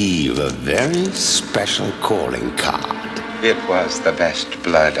to leave a very special calling card. It was the best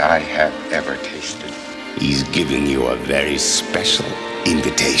blood I have ever tasted. He's giving you a very special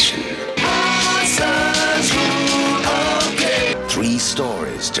invitation. 3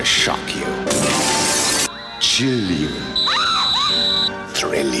 stories to shock you, chill you,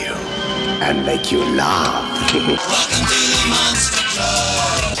 thrill you, and make you laugh.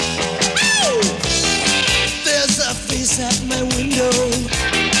 There's a face at my window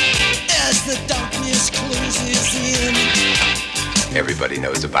as the darkness closes in. Everybody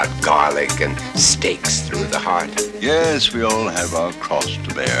knows about garlic and stakes through the heart. Yes, we all have our cross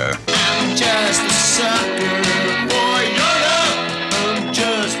to bear. I'm just a sucker for your love. I'm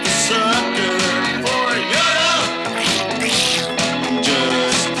just a sucker for your love. I'm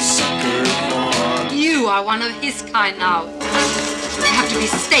just a sucker for... You are one of his kind now. You have to be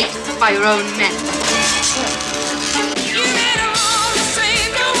staked by your own men.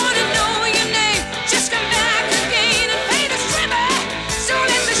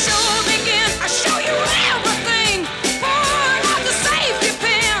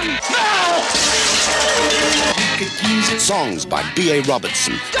 Songs by B.A.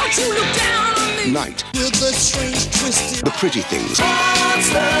 Robertson. Don't you look down on me. Night. With the strange twisted. The Pretty Things.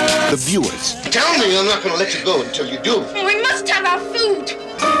 The Viewers. Tell me I'm not going to let you go until you do. We must have our food.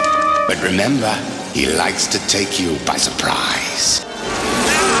 But remember, he likes to take you by surprise.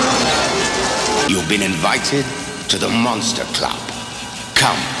 You've been invited to the Monster Club.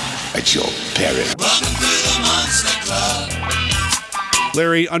 Come at your peril. Welcome to the Monster Club.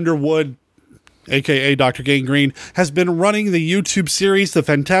 Larry Underwood a.k.a. Dr. Gangrene, has been running the YouTube series The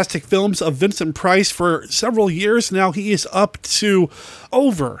Fantastic Films of Vincent Price for several years now. He is up to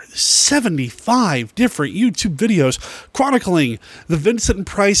over 75 different YouTube videos chronicling the Vincent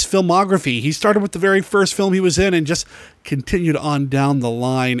Price filmography. He started with the very first film he was in and just continued on down the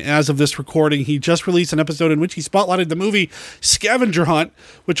line. As of this recording, he just released an episode in which he spotlighted the movie Scavenger Hunt,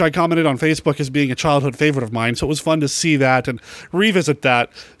 which I commented on Facebook as being a childhood favorite of mine, so it was fun to see that and revisit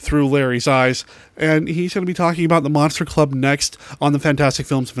that through Larry's eyes. And he's going to be talking about the Monster Club next on the Fantastic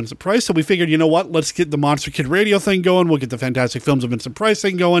Films of Vincent Price, so we figured, you know what, let's get the Monster Kid Radio thing going, we'll get the Fantastic Films of Vincent Price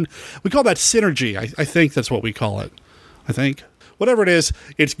thing going. We call that synergy. I think that's what we call it. I think. Whatever it is,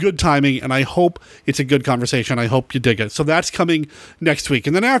 it's good timing, and I hope it's a good conversation. I hope you dig it. So that's coming next week.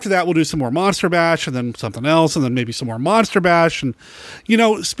 And then after that, we'll do some more Monster Bash, and then something else, and then maybe some more Monster Bash. And, you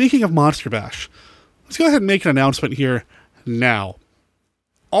know, speaking of Monster Bash, let's go ahead and make an announcement here now.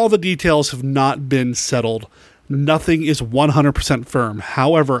 All the details have not been settled. Nothing is 100% firm.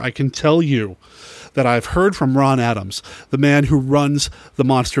 However, I can tell you that I've heard from Ron Adams, the man who runs the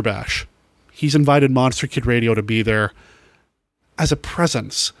Monster Bash. He's invited Monster Kid Radio to be there as a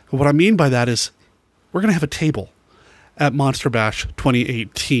presence. What I mean by that is we're going to have a table at Monster Bash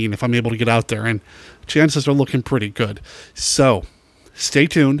 2018 if I'm able to get out there, and chances are looking pretty good. So stay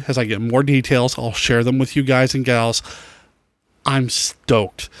tuned. As I get more details, I'll share them with you guys and gals. I'm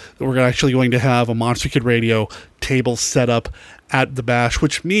stoked that we're actually going to have a Monster Kid Radio table set up at the Bash,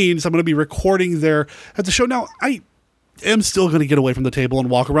 which means I'm going to be recording there at the show. Now, I am still going to get away from the table and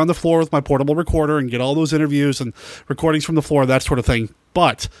walk around the floor with my portable recorder and get all those interviews and recordings from the floor, that sort of thing.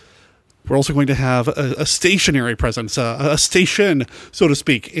 But we're also going to have a stationary presence, a station, so to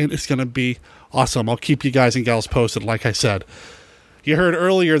speak, and it's going to be awesome. I'll keep you guys and gals posted, like I said. You heard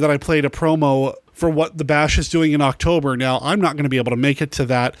earlier that I played a promo for what the Bash is doing in October. Now, I'm not going to be able to make it to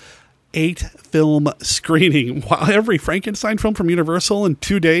that 8-film screening. Every Frankenstein film from Universal in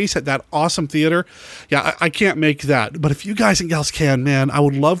 2 days at that awesome theater. Yeah, I can't make that. But if you guys and gals can, man, I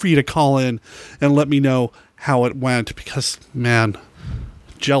would love for you to call in and let me know how it went because, man,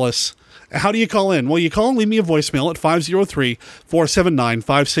 jealous. How do you call in? Well, you call and leave me a voicemail at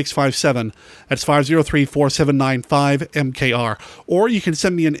 503-479-5657. That's 503-479-5MKR. Or you can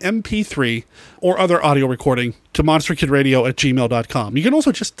send me an MP3 or other audio recording to monsterkidradio@gmail.com. You can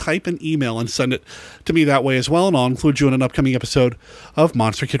also just type an email and send it to me that way as well, and I'll include you in an upcoming episode of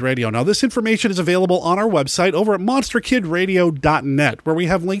Monster Kid Radio. Now, this information is available on our website over at monsterkidradio.net, where we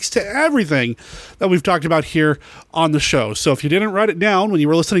have links to everything that we've talked about here on the show. So if you didn't write it down when you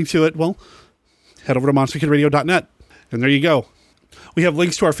were listening to it, well, head over to monsterkidradio.net, and there you go. We have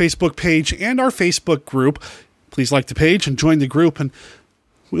links to our Facebook page and our Facebook group. Please like the page and join the group, and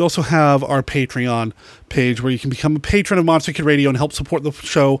we also have our Patreon page where you can become a patron of Monster Kid Radio and help support the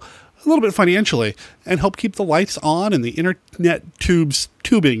show a little bit financially and help keep the lights on and the internet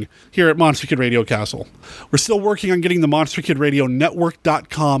tubing here at Monster Kid Radio Castle. We're still working on getting the Monster Kid Radio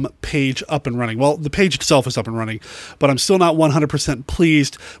Network.com page up and running. Well, the page itself is up and running, but I'm still not 100%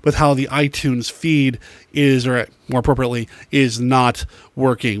 pleased with how the iTunes feed is, or more appropriately, is not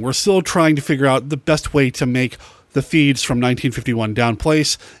working. We're still trying to figure out the best way to make the feeds from 1951 Down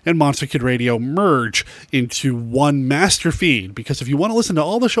Place and Monster Kid Radio merge into one master feed, because if you want to listen to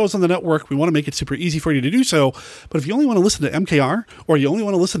all the shows on the network, we want to make it super easy for you to do so. But if you only want to listen to MKR, or you only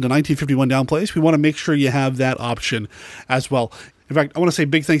want to listen to 1951 Down Place, we want to make sure you have that option as well. In fact, I want to say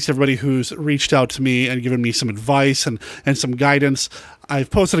big thanks to everybody who's reached out to me and given me some advice and some guidance. I've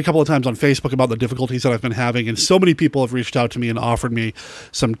posted a couple of times on Facebook about the difficulties that I've been having, and so many people have reached out to me and offered me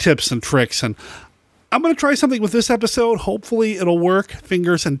some tips and tricks, and I'm going to try something with this episode. Hopefully it'll work.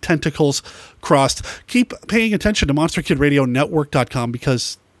 Fingers and tentacles crossed. Keep paying attention to MonsterKidRadioNetwork.com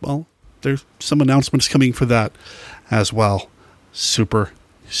because, well, there's some announcements coming for that as well. Super,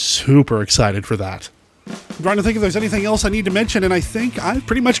 super excited for that. I'm trying to think if there's anything else I need to mention, and I think I've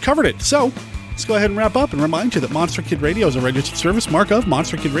pretty much covered it. So let's go ahead and wrap up and remind you that Monster Kid Radio is a registered service mark of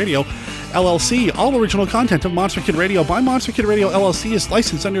Monster Kid Radio, LLC. All original content of Monster Kid Radio by Monster Kid Radio, LLC is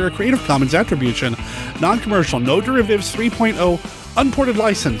licensed under a Creative Commons Attribution, Non-Commercial, No Derivatives 3.0 Unported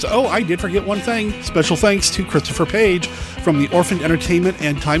license. Oh, I did forget one thing. Special thanks to Christopher Page from the Orphaned Entertainment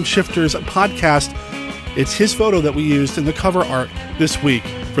and Time Shifters podcast. It's his photo that we used in the cover art this week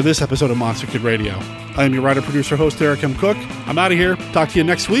for this episode of Monster Kid Radio. I am your writer, producer, host, Eric M. Cook. I'm out of here. Talk to you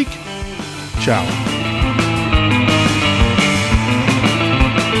next week. Ciao.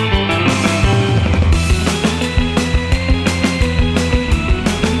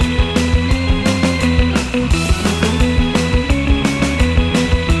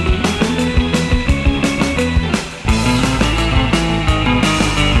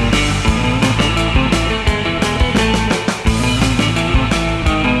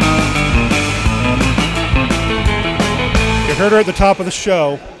 at the top of the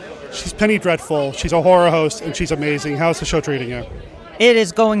show. She's Penny Dreadful. She's a horror host, and she's amazing. How's the show treating you? It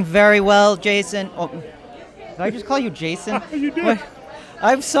is going very well, Jason. Oh, did I just call you Jason? You did.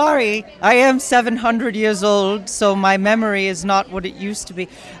 I'm sorry. I am 700 years old, so my memory is not what it used to be.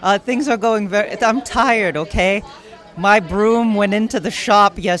 Things are going I'm tired, okay? My broom went into the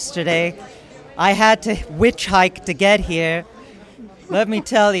shop yesterday. I had to witch hike to get here. Let me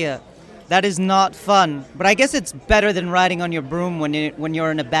tell you, that is not fun. But I guess it's better than riding on your broom when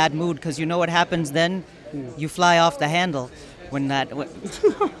you're in a bad mood, because you know what happens then? You fly off the handle when that...